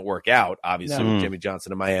one. It didn't work out, obviously, with Jimmy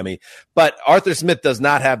Johnson in Miami. But Arthur Smith does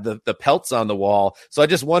not have the pelts on the wall. So I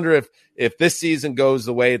just wonder if this season goes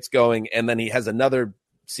the way it's going and then he has another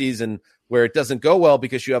season where it doesn't go well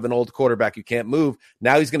because you have an old quarterback you can't move.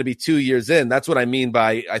 Now he's going to be 2 years in. That's what I mean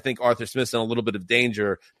by I think Arthur Smith's in a little bit of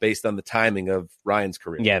danger based on the timing of Ryan's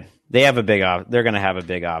career. Yeah, they have they're going to have a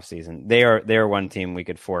big offseason. They're one team we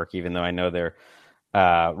could fork, even though I know they're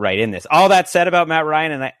right in this. All that said about Matt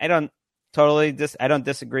Ryan, and I don't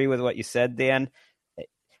disagree with what you said, Dan.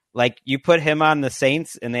 Like, you put him on the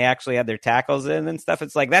Saints and they actually had their tackles in and stuff.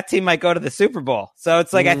 It's like that team might go to the Super Bowl. So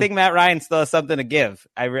it's like, I think Matt Ryan still has something to give.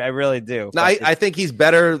 I really do. No, I think he's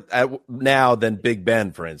better now than Big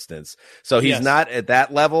Ben, for instance. So he's not at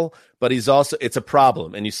that level, but he's also, it's a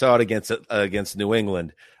problem. And you saw it against New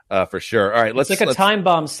England. For sure. All right, it's like a time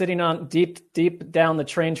bomb sitting on deep down the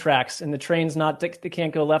train tracks, and the train's they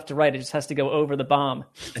can't go left to right. It just has to go over the bomb.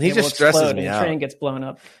 And he just stresses me out. The train gets blown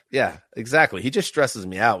up. Yeah, exactly. He just stresses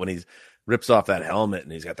me out when he rips off that helmet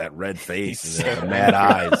and he's got that red face and the mad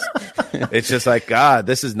eyes. It's just like, God,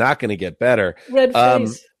 this is not going to get better. Red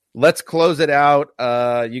face. Let's close it out.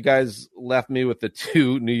 You guys left me with the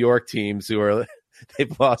two New York teams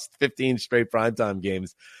they've lost 15 straight primetime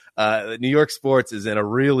games. New York sports is in a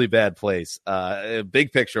really bad place,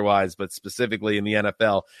 big picture wise, but specifically in the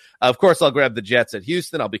NFL. Of course, I'll grab the Jets at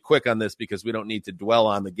Houston. I'll be quick on this because we don't need to dwell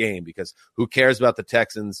on the game, because who cares about the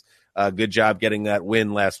Texans? Good job getting that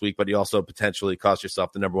win last week, but you also potentially cost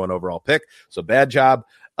yourself the number 1 overall pick. So bad job.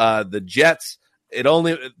 The Jets, the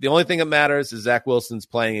only thing that matters is Zach Wilson's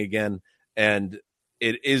playing again. And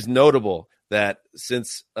it is notable that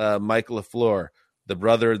since Mike LaFleur, the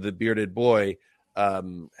brother of the bearded boy,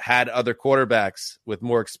 had other quarterbacks with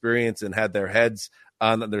more experience and had their heads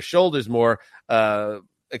on their shoulders more,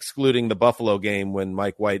 excluding the Buffalo game when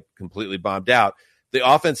Mike White completely bombed out, the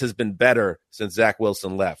offense has been better since Zach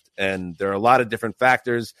Wilson left. And there are a lot of different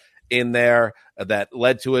factors in there that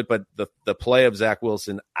led to it, but the play of Zach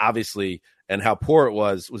Wilson, obviously, and how poor it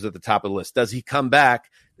was at the top of the list. Does he come back?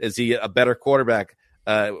 Is he a better quarterback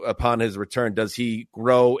upon his return? Does he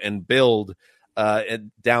grow and build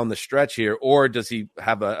down the stretch here, or does he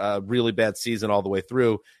have a really bad season all the way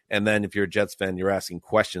through? And then if you're a Jets fan, you're asking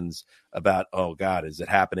questions about, oh God, is it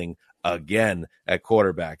happening again at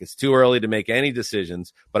quarterback? It's too early to make any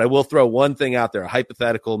decisions, but I will throw one thing out there, a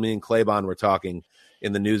hypothetical. Me and Claybon were talking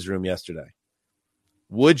in the newsroom yesterday.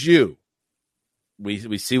 Would you,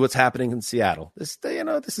 we see what's happening in Seattle. This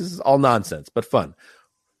is all nonsense, but fun.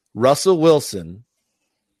 Russell Wilson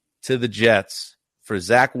to the Jets for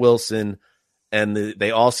Zach Wilson, and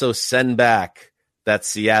they also send back that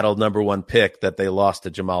Seattle number 1 pick that they lost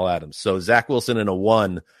to Jamal Adams. So Zach Wilson in a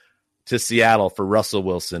 1 to Seattle for Russell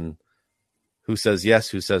Wilson. Who says yes?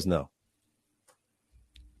 Who says no?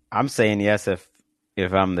 I'm saying yes if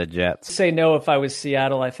I'm the Jets. I'd say no if I was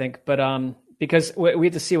Seattle, I think. But because we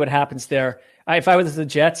have to see what happens there. If I was the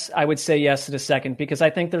Jets, I would say yes to the second, because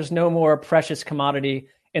I think there's no more precious commodity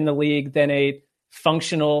in the league than a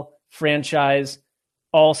functional franchise,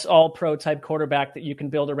 all pro type quarterback that you can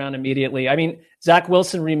build around immediately. I mean, Zach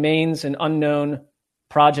Wilson remains an unknown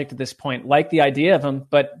project at this point. Like the idea of him,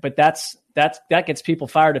 but that gets people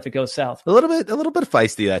fired if it goes south. A little bit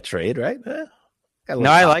feisty, that trade, right?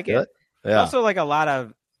 No, I like it. Yeah. Also, like a lot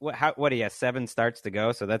of what he has 7 starts to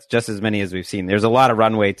go, so that's just as many as we've seen. There's a lot of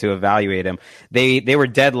runway to evaluate him. They were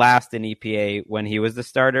dead last in EPA when he was the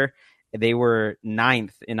starter. They were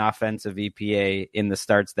 9th in offensive EPA in the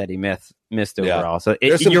starts that he missed overall. So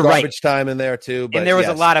there's some you're garbage right. time in there too. But and there was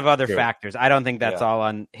a lot of other true. factors. I don't think that's all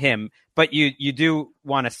on him, but you do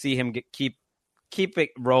want to see him keep it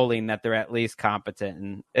rolling, that they're at least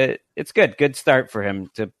competent, and it's good start for him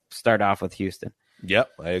to start off with Houston.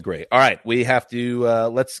 Yep, I agree. All right, we have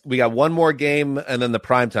to we got one more game and then the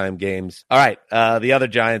primetime games. All right, the other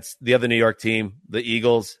Giants, the other New York team, the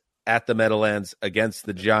Eagles at the Meadowlands against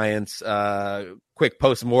the Giants. Quick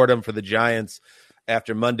postmortem for the Giants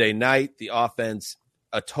after Monday night. The offense,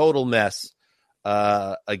 a total mess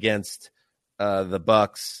against the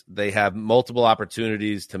Bucs. They have multiple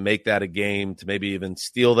opportunities to make that a game, to maybe even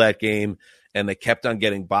steal that game, and they kept on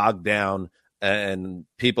getting bogged down. And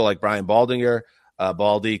people like Brian Baldinger,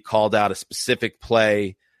 Baldy, called out a specific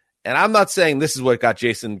play. And I'm not saying this is what got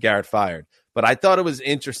Jason Garrett fired, but I thought it was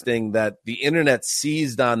interesting that the internet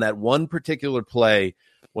seized on that one particular play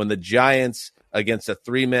when the Giants, against a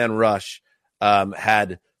 3-man rush,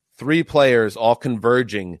 had 3 players all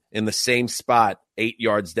converging in the same spot 8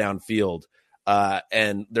 yards downfield.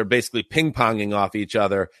 And they're basically ping-ponging off each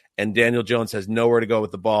other, and Daniel Jones has nowhere to go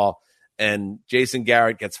with the ball. And Jason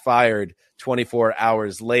Garrett gets fired 24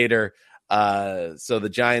 hours later. So the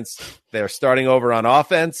Giants, they're starting over on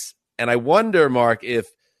offense. And I wonder, Mark, do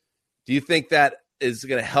you think that is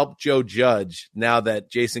going to help Joe Judge now that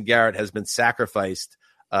Jason Garrett has been sacrificed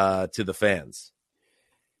to the fans?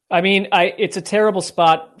 I mean, it's a terrible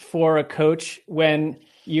spot for a coach when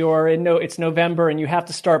it's November and you have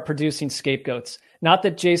to start producing scapegoats. Not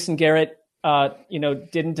that Jason Garrett,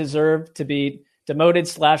 didn't deserve to be demoted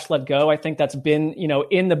 / let go. I think that's been,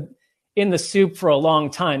 in the soup for a long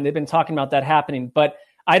time. They've been talking about that happening, but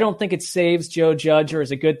I don't think it saves Joe Judge or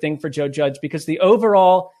is a good thing for Joe Judge, because the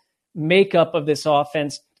overall makeup of this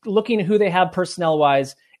offense, looking at who they have personnel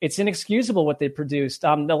wise, it's inexcusable what they produced.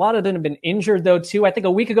 A lot of them have been injured though too. I think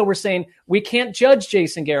a week ago we're saying we can't judge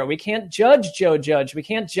Jason Garrett, we can't judge Joe Judge, we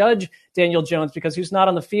can't judge Daniel Jones because he's not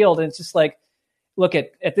on the field. And it's just like, look,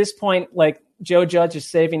 at this point, like, Joe Judge is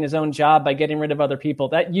saving his own job by getting rid of other people.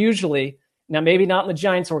 That usually, now maybe not in the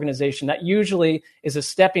Giants organization, that usually is a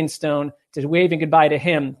stepping stone to waving goodbye to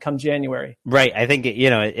him come January. Right. I think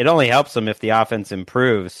it only helps them if the offense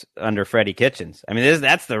improves under Freddie Kitchens. I mean,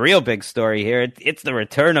 that's the real big story here. It's the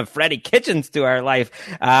return of Freddie Kitchens to our life.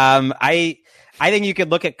 I think you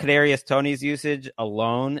could look at Kadarius Toney's usage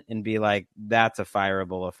alone and be like, that's a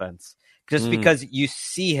fireable offense, just because you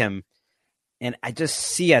see him And I just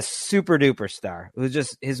see a super duper star who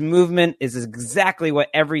just, his movement is exactly what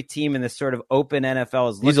every team in this sort of open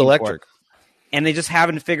NFL is looking for. He's electric. And they just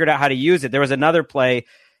haven't figured out how to use it. There was another play,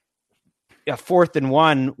 a 4th and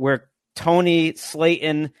 1, where Tony,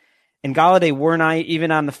 Slayton, and Golladay weren't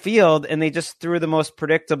even on the field, and they just threw the most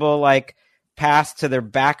predictable pass to their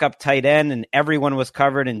backup tight end, and everyone was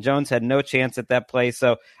covered, and Jones had no chance at that play.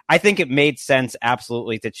 So I think it made sense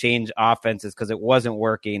absolutely to change offenses because it wasn't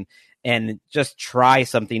working, and just try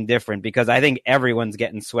something different, because I think everyone's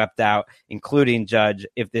getting swept out, including Judge,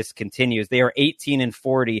 if this continues. They are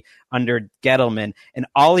 18-40 under Gettleman, and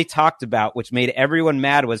all he talked about, which made everyone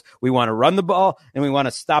mad, was we want to run the ball and we want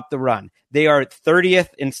to stop the run. They are 30th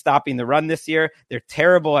in stopping the run this year. They're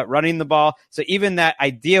terrible at running the ball. So even that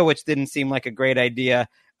idea, which didn't seem like a great idea,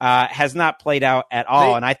 has not played out at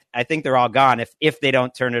all. And I think they're all gone if they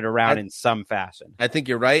don't turn it around in some fashion. I think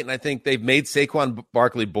you're right. And I think they've made Saquon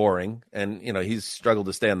Barkley boring. And, he's struggled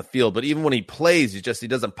to stay on the field. But even when he plays, he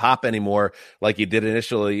doesn't pop anymore like he did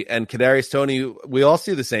initially. And Kadarius Toney, we all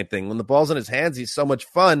see the same thing. When the ball's in his hands, he's so much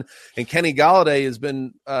fun. And Kenny Golladay has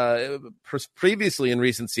been previously in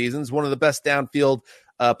recent seasons one of the best downfield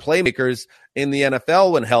playmakers in the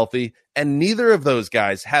NFL when healthy, and neither of those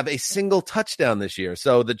guys have a single touchdown this year.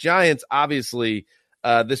 So the Giants, obviously,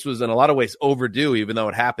 this was in a lot of ways overdue, even though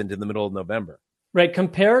it happened in the middle of November. Right.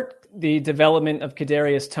 Compare the development of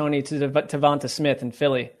Kadarius Toney to Devonta Smith in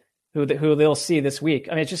Philly, who they'll see this week.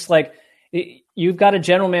 I mean, it's just you've got a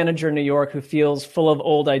general manager in New York who feels full of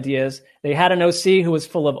old ideas. They had an OC who was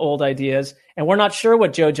full of old ideas, and we're not sure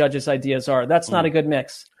what Joe Judge's ideas are. That's not a good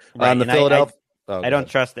mix. Right. The Philadelphia. I don't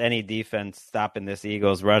trust any defense stopping this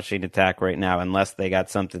Eagles rushing attack right now unless they got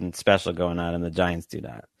something special going on, and the Giants do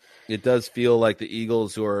not. It does feel like the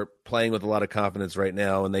Eagles, who are playing with a lot of confidence right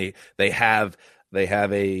now, and they have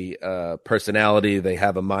a personality, they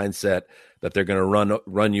have a mindset that they're going to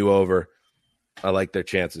run you over. I like their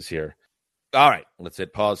chances here. All right, let's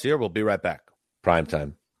hit pause here. We'll be right back. Prime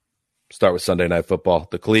time. Start with Sunday Night Football.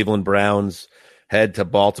 The Cleveland Browns head to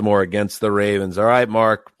Baltimore against the Ravens. All right,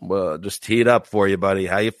 Mark, well, just tee it up for you, buddy.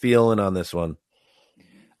 How you feeling on this one?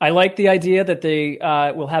 I like the idea that they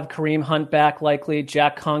will have Kareem Hunt back, likely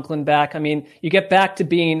Jack Conklin back. I mean, you get back to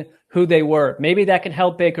being who they were. Maybe that can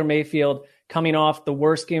help Baker Mayfield coming off the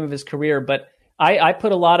worst game of his career. But I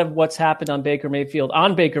put a lot of what's happened on Baker Mayfield,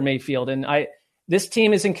 and this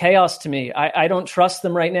team is in chaos to me. I don't trust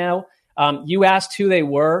them right now. You asked who they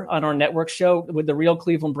were on our network show. Would the real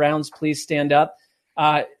Cleveland Browns please stand up?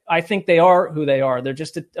 I think they are who they are. They're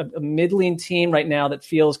just a middling team right now that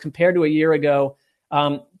feels, compared to a year ago,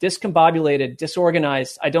 discombobulated,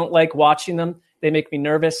 disorganized. I don't like watching them. They make me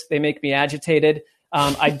nervous. They make me agitated.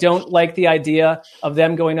 I don't like the idea of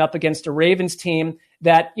them going up against a Ravens team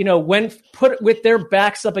that, when put with their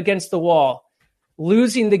backs up against the wall,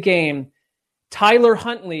 losing the game, Tyler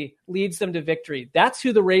Huntley leads them to victory. That's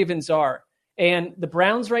who the Ravens are. And the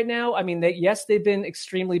Browns right now, I mean, they've been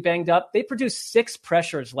extremely banged up. They produced 6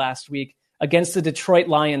 pressures last week against the Detroit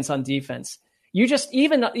Lions on defense.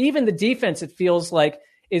 Even the defense, it feels like,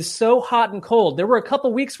 is so hot and cold. There were a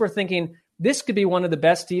couple weeks we're thinking this could be one of the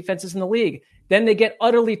best defenses in the league. Then they get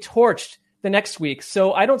utterly torched the next week.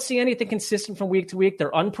 So I don't see anything consistent from week to week.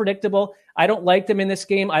 They're unpredictable. I don't like them in this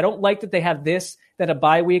game. I don't like that they have this, then a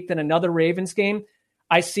bye week, then another Ravens game.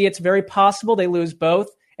 I see it's very possible they lose both.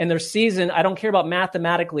 And their season, I don't care about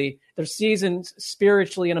mathematically, their season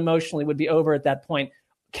spiritually and emotionally would be over at that point.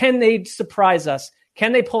 Can they surprise us?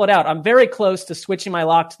 Can they pull it out? I'm very close to switching my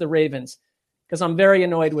lock to the Ravens because I'm very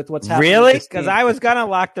annoyed with what's happening. Really? Because I was going to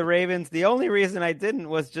lock the Ravens. The only reason I didn't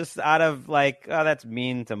was just out of that's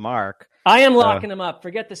mean to Mark. I am locking them up.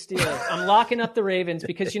 Forget the Steelers. I'm locking up the Ravens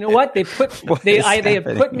because you know what? They have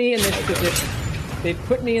put me in this position. They've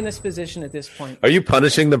put me in this position at this point. Are you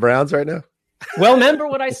punishing the Browns right now? Well, remember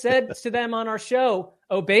what I said to them on our show,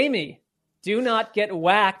 obey me. Do not get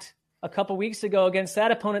whacked a couple weeks ago against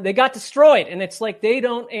that opponent. They got destroyed, and it's like they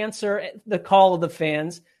don't answer the call of the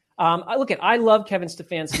fans. I love Kevin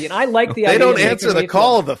Stefanski, and I like the idea. They don't answer the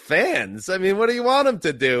call of the fans. I mean, what do you want them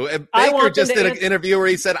to do? And Baker just did an interview where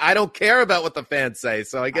he said, I don't care about what the fans say,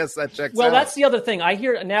 so I guess that checks out. Well, that's the other thing. I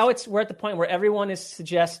hear now we're at the point where everyone is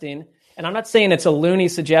suggesting, and I'm not saying it's a loony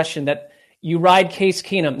suggestion, that you ride Case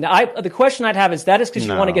Keenum. Now, the question I'd have is because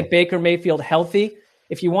you want to get Baker Mayfield healthy.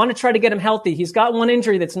 If you want to try to get him healthy, he's got one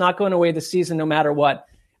injury that's not going away this season no matter what.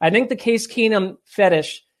 I think the Case Keenum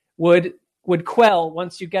fetish would quell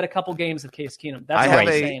once you get a couple games of Case Keenum. That's what I'm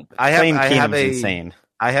saying.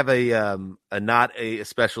 I have a not a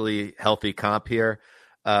especially healthy comp here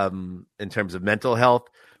in terms of mental health.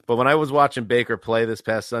 But when I was watching Baker play this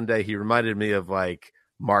past Sunday, he reminded me of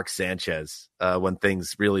Mark Sanchez when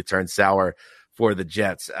things really turned sour for the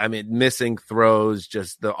Jets. I mean, missing throws,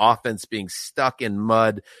 just the offense being stuck in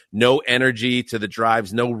mud, no energy to the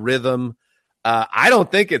drives, no rhythm. I don't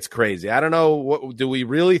think it's crazy. I don't know. Do we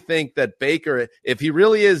really think that Baker, if he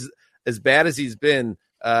really is as bad as he's been,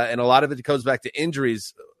 and a lot of it goes back to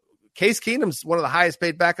injuries, Case Keenum's one of the highest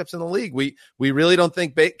paid backups in the league. We really don't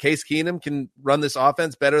think Case Keenum can run this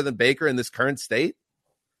offense better than Baker in this current state?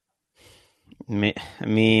 I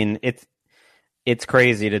mean, it's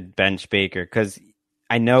crazy to bench Baker because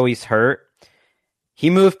I know he's hurt. He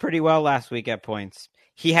moved pretty well last week at points.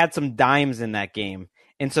 He had some dimes in that game.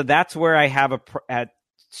 And so that's where I have a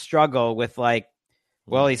struggle with, like,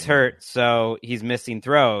 well, he's hurt, so he's missing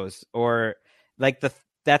throws, or like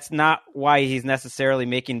that's not why he's necessarily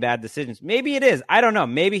making bad decisions. Maybe it is. I don't know.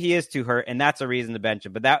 Maybe he is too hurt, and that's a reason to bench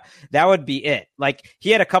him. But that would be it. Like,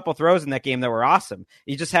 he had a couple throws in that game that were awesome.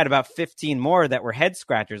 He just had about 15 more that were head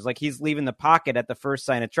scratchers. Like, he's leaving the pocket at the first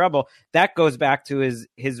sign of trouble. That goes back to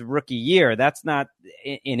his rookie year. That's not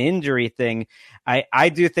an injury thing. I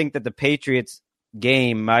do think that the Patriots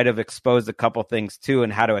game might have exposed a couple things too,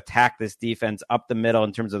 and how to attack this defense up the middle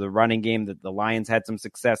in terms of the running game. That the Lions had some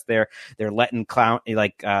success there. They're letting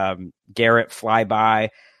Garrett fly by.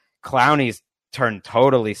 Clowney's turned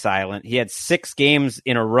totally silent. He had 6 games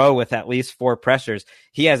in a row with at least 4 pressures.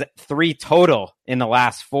 He has 3 total in the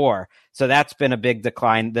last 4. So that's been a big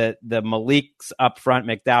decline. The Malik's up front,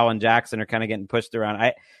 McDowell and Jackson, are kind of getting pushed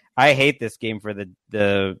around. I hate this game for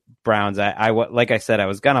the Browns. Like I said, I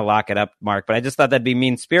was going to lock it up, Mark, but I just thought that'd be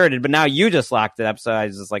mean-spirited. But now you just locked it up, so I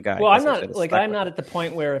was just like, well, I'm not at the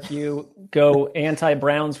point where if you go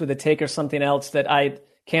anti-Browns with a take or something else that I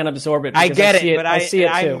can't absorb it. I get it, but I see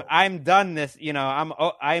it too. I'm done this.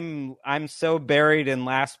 I'm so buried in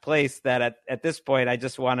last place that at this point I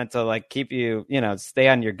just wanted to keep you, stay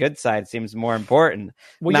on your good side. Seems more important.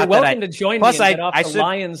 Well, you're welcome to join me and get off the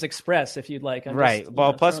Lions Express if you'd like.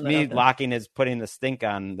 Plus me locking is putting the stink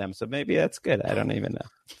on them, so maybe that's good. I don't even know.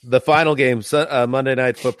 The final game, Monday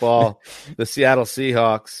Night Football, the Seattle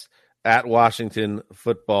Seahawks at Washington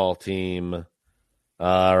Football Team.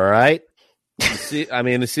 All right. The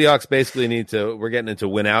Seahawks basically we're getting into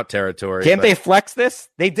win-out territory. Can't they flex this?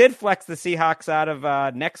 They did flex the Seahawks out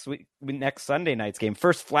of next Sunday night's game.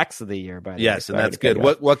 First flex of the year, by the way. Yes, and that's good.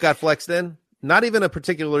 What got flexed in? Not even a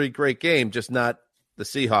particularly great game, just not the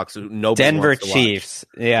Seahawks. Who nobody Denver wants to Chiefs.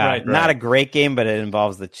 Watch. Yeah, right. Not a great game, but it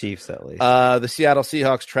involves the Chiefs at least. The Seattle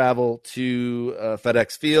Seahawks travel to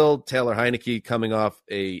FedEx Field. Taylor Heineke coming off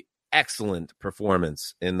a excellent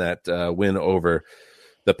performance in that win over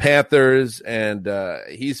the Panthers, and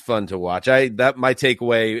he's fun to watch. My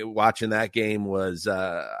takeaway watching that game was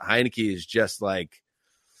Heineke is just like,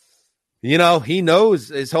 he knows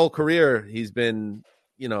his whole career he's been,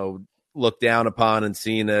 looked down upon and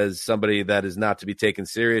seen as somebody that is not to be taken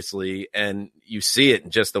seriously, and you see it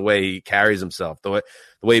in just the way he carries himself, the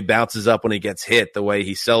way he bounces up when he gets hit, the way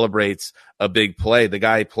he celebrates a big play. The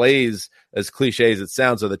guy plays, as cliche as it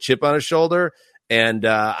sounds, with a chip on his shoulder. And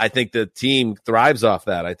I think the team thrives off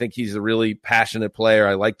that. I think he's a really passionate player.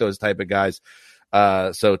 I like those type of guys.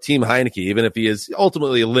 So Team Heineke, even if he is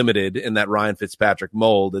ultimately limited in that Ryan Fitzpatrick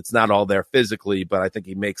mold, it's not all there physically, but I think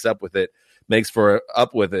he makes up for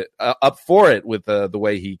it with the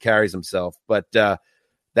way he carries himself. But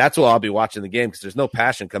that's why I'll be watching the game, because there's no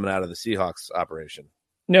passion coming out of the Seahawks operation.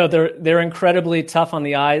 No, they're incredibly tough on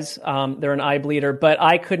the eyes. They're an eye bleeder, but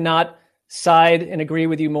I could not side and agree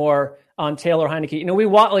with you more on Taylor Heineke.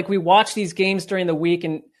 We watch these games during the week,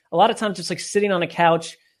 and a lot of times just sitting on a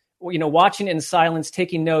couch, watching in silence,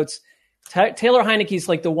 taking notes. Taylor Heineke's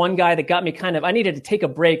the one guy that got me I needed to take a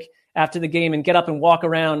break after the game and get up and walk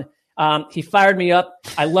around. He fired me up.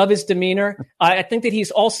 I love his demeanor. I think that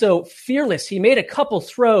he's also fearless. He made a couple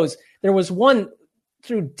throws. There was one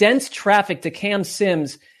through dense traffic to Cam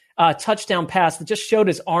Sims, touchdown pass that just showed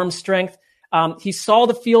his arm strength. He saw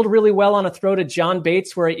the field really well on a throw to John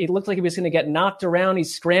Bates where it looked like he was going to get knocked around.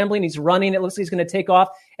 He's scrambling. He's running. It looks like he's going to take off.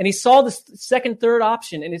 And he saw the second, third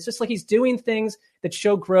option. And it's just like he's doing things that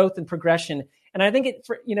show growth and progression. And I think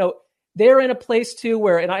they're in a place too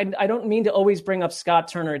where, and I don't mean to always bring up Scott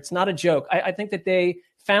Turner. It's not a joke. I think that they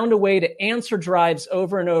found a way to answer drives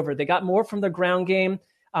over and over. They got more from the ground game.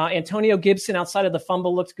 Antonio Gibson outside of the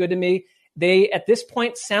fumble looked good to me. They, at this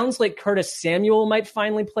point, sounds like Curtis Samuel might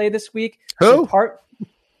finally play this week. Who?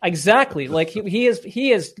 Exactly. He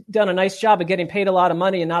has done a nice job of getting paid a lot of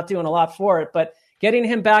money and not doing a lot for it, but getting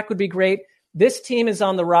him back would be great. This team is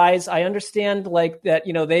on the rise. I understand that,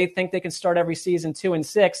 they think they can start every season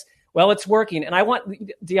 2-6. Well, it's working. And I want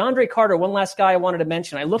DeAndre Carter, one last guy I wanted to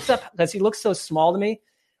mention. I looked up because he looks so small to me.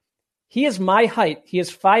 He is my height. He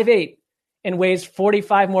is 5'8" and weighs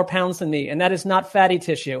 45 more pounds than me, and that is not fatty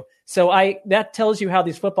tissue. So that tells you how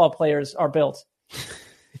these football players are built.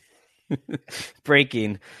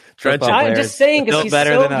 Breaking. I'm just saying because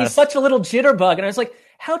he's such a little jitterbug, and I was like,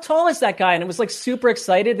 how tall is that guy? And it was like super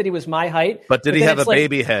excited that he was my height. But did he have a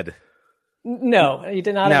baby head? No, he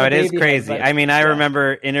did not. No, have a it baby is crazy. head, I mean, I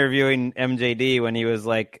remember interviewing MJD when he was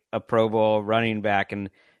like a Pro Bowl running back, and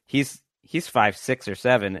he's 5'6" or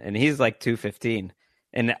 7", and he's like 215,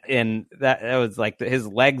 and that was like his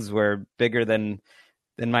legs were bigger than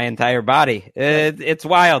my entire body. It's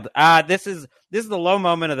wild. This is the low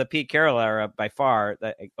moment of the Pete Carroll era by far.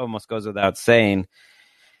 That almost goes without saying.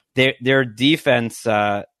 Their defense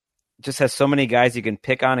just has so many guys you can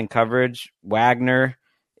pick on in coverage. Wagner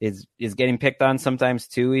is getting picked on sometimes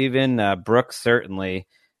too. Even Brooks certainly.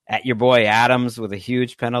 At your boy Adams with a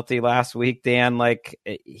huge penalty last week, Dan. Like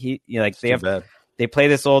they play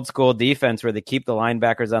this old school defense where they keep the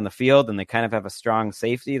linebackers on the field and they kind of have a strong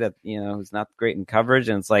safety that who's not great in coverage,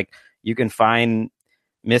 and it's like you can find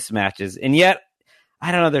mismatches. And yet,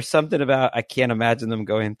 I don't know. There's something about I can't imagine them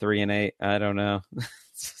going 3-8. I don't know.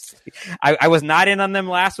 I was not in on them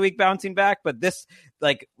last week bouncing back, but this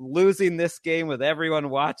losing this game with everyone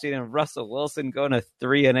watching and Russell Wilson going to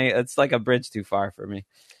 3-8, it's like a bridge too far for me.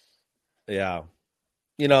 Yeah.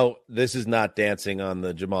 This is not dancing on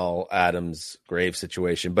the Jamal Adams grave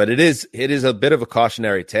situation, but it is a bit of a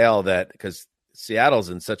cautionary tale that because Seattle's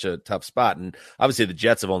in such a tough spot, and obviously the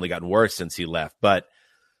Jets have only gotten worse since he left. But,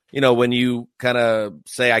 when you kind of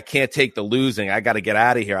say, I can't take the losing, I got to get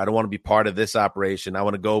out of here. I don't want to be part of this operation. I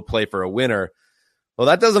want to go play for a winner. Well,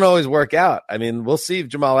 that doesn't always work out. I mean, we'll see if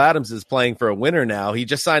Jamal Adams is playing for a winner now. He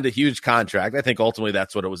just signed a huge contract. I think ultimately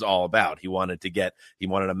that's what it was all about. He wanted to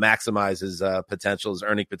maximize his potential, his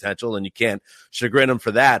earning potential, and you can't chagrin him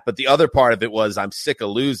for that. But the other part of it was, I'm sick of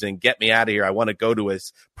losing. Get me out of here. I want to go to a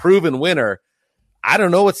proven winner. I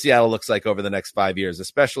don't know what Seattle looks like over the next 5 years,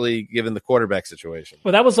 especially given the quarterback situation.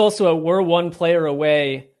 Well, that was also we're one player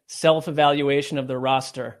away self-evaluation of the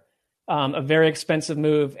roster. A very expensive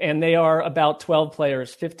move, and they are about 12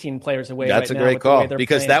 players, 15 players away. That's right a now great call playing.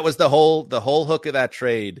 because that was the whole hook of that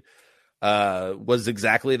trade was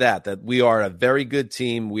exactly that we are a very good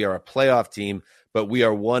team. We are a playoff team, but we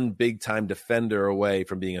are one big time defender away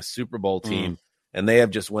from being a Super Bowl team. And they have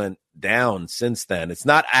just went down since then. It's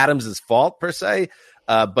not Adams' fault per se,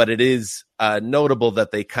 but it is notable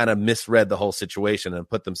that they kind of misread the whole situation and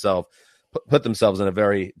put themselves in a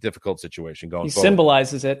very difficult situation going forward. He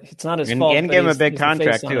symbolizes it. It's not his fault. And gave him a big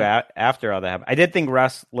contract too after all that happened. I did think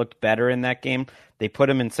Russ looked better in that game. They put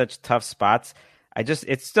him in such tough spots.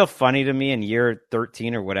 It's still funny to me in year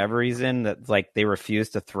 13 or whatever he's in that like they refuse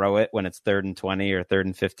to throw it when it's 3rd and 20 or 3rd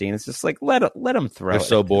and 15. It's just like let him throw it. They're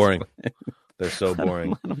so boring. They're so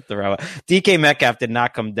boring. Let him throw it. DK Metcalf did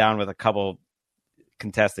not come down with a couple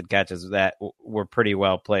contested catches that were pretty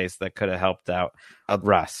well placed that could have helped out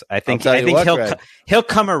Russ. I think he'll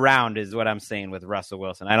come around is what I'm saying with Russell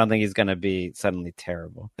Wilson. I don't think he's going to be suddenly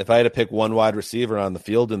terrible. If I had to pick one wide receiver on the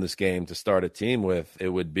field in this game to start a team with, it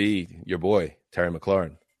would be your boy, Terry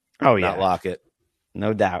McLaurin. Oh, yeah. Not Lockett.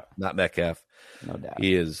 No doubt. Not Metcalf. No doubt.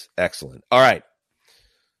 He is excellent. All right.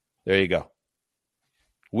 There you go.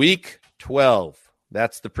 Week 12.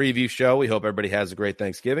 That's the preview show. We hope everybody has a great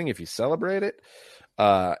Thanksgiving if you celebrate it.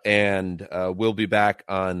 And we'll be back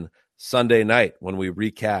on Sunday night when we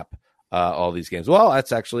recap all these games. Well,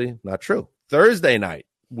 that's actually not true. Thursday night,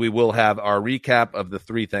 we will have our recap of the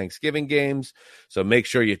 3 Thanksgiving games. So make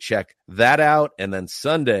sure you check that out. And then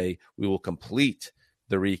Sunday, we will complete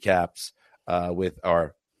the recaps with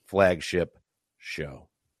our flagship show.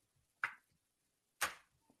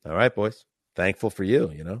 All right, boys. Thankful for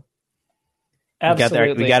you,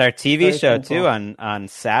 Absolutely. We got our TV Very show thankful. too on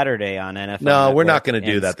Saturday on NFL. No, we're not Network going to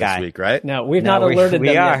do and that Sky. this week, right? No, we've not alerted them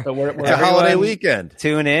yet, but we're it's a holiday weekend.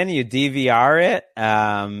 Tune in. You DVR it.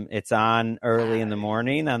 It's on early in the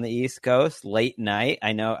morning on the East Coast, late night.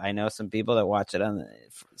 I know some people that watch it on the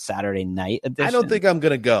Saturday night edition. I don't think I'm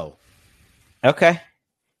going to go. Okay.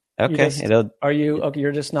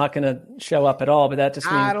 You're just not going to show up at all, but that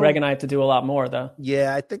just means Greg and I have to do a lot more, though.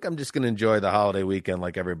 Yeah, I think I'm just going to enjoy the holiday weekend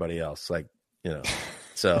like everybody else.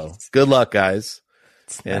 So good luck, guys.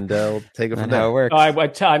 And we'll take it from there. How it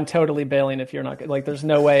works. Oh, I'm totally bailing if you're not. Like, there's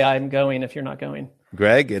no way I'm going if you're not going.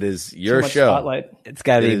 Greg, it is your show. Spotlight. It's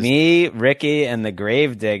got to be me, Ricky, and the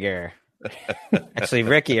Gravedigger. Actually,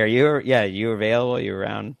 Ricky, are you available? You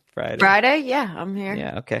around Friday? Friday? Yeah, I'm here.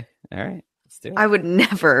 Yeah, okay. All right. Let's do it. I would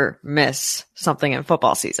never miss something in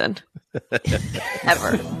football season.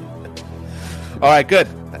 Ever. All right, good.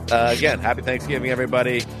 Again, happy Thanksgiving,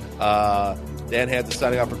 everybody. Dan Hansen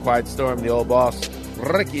signing off for Quiet Storm, the old boss,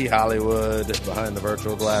 Ricky Hollywood, behind the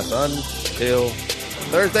virtual glass until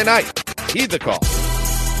Thursday night. Heed the call.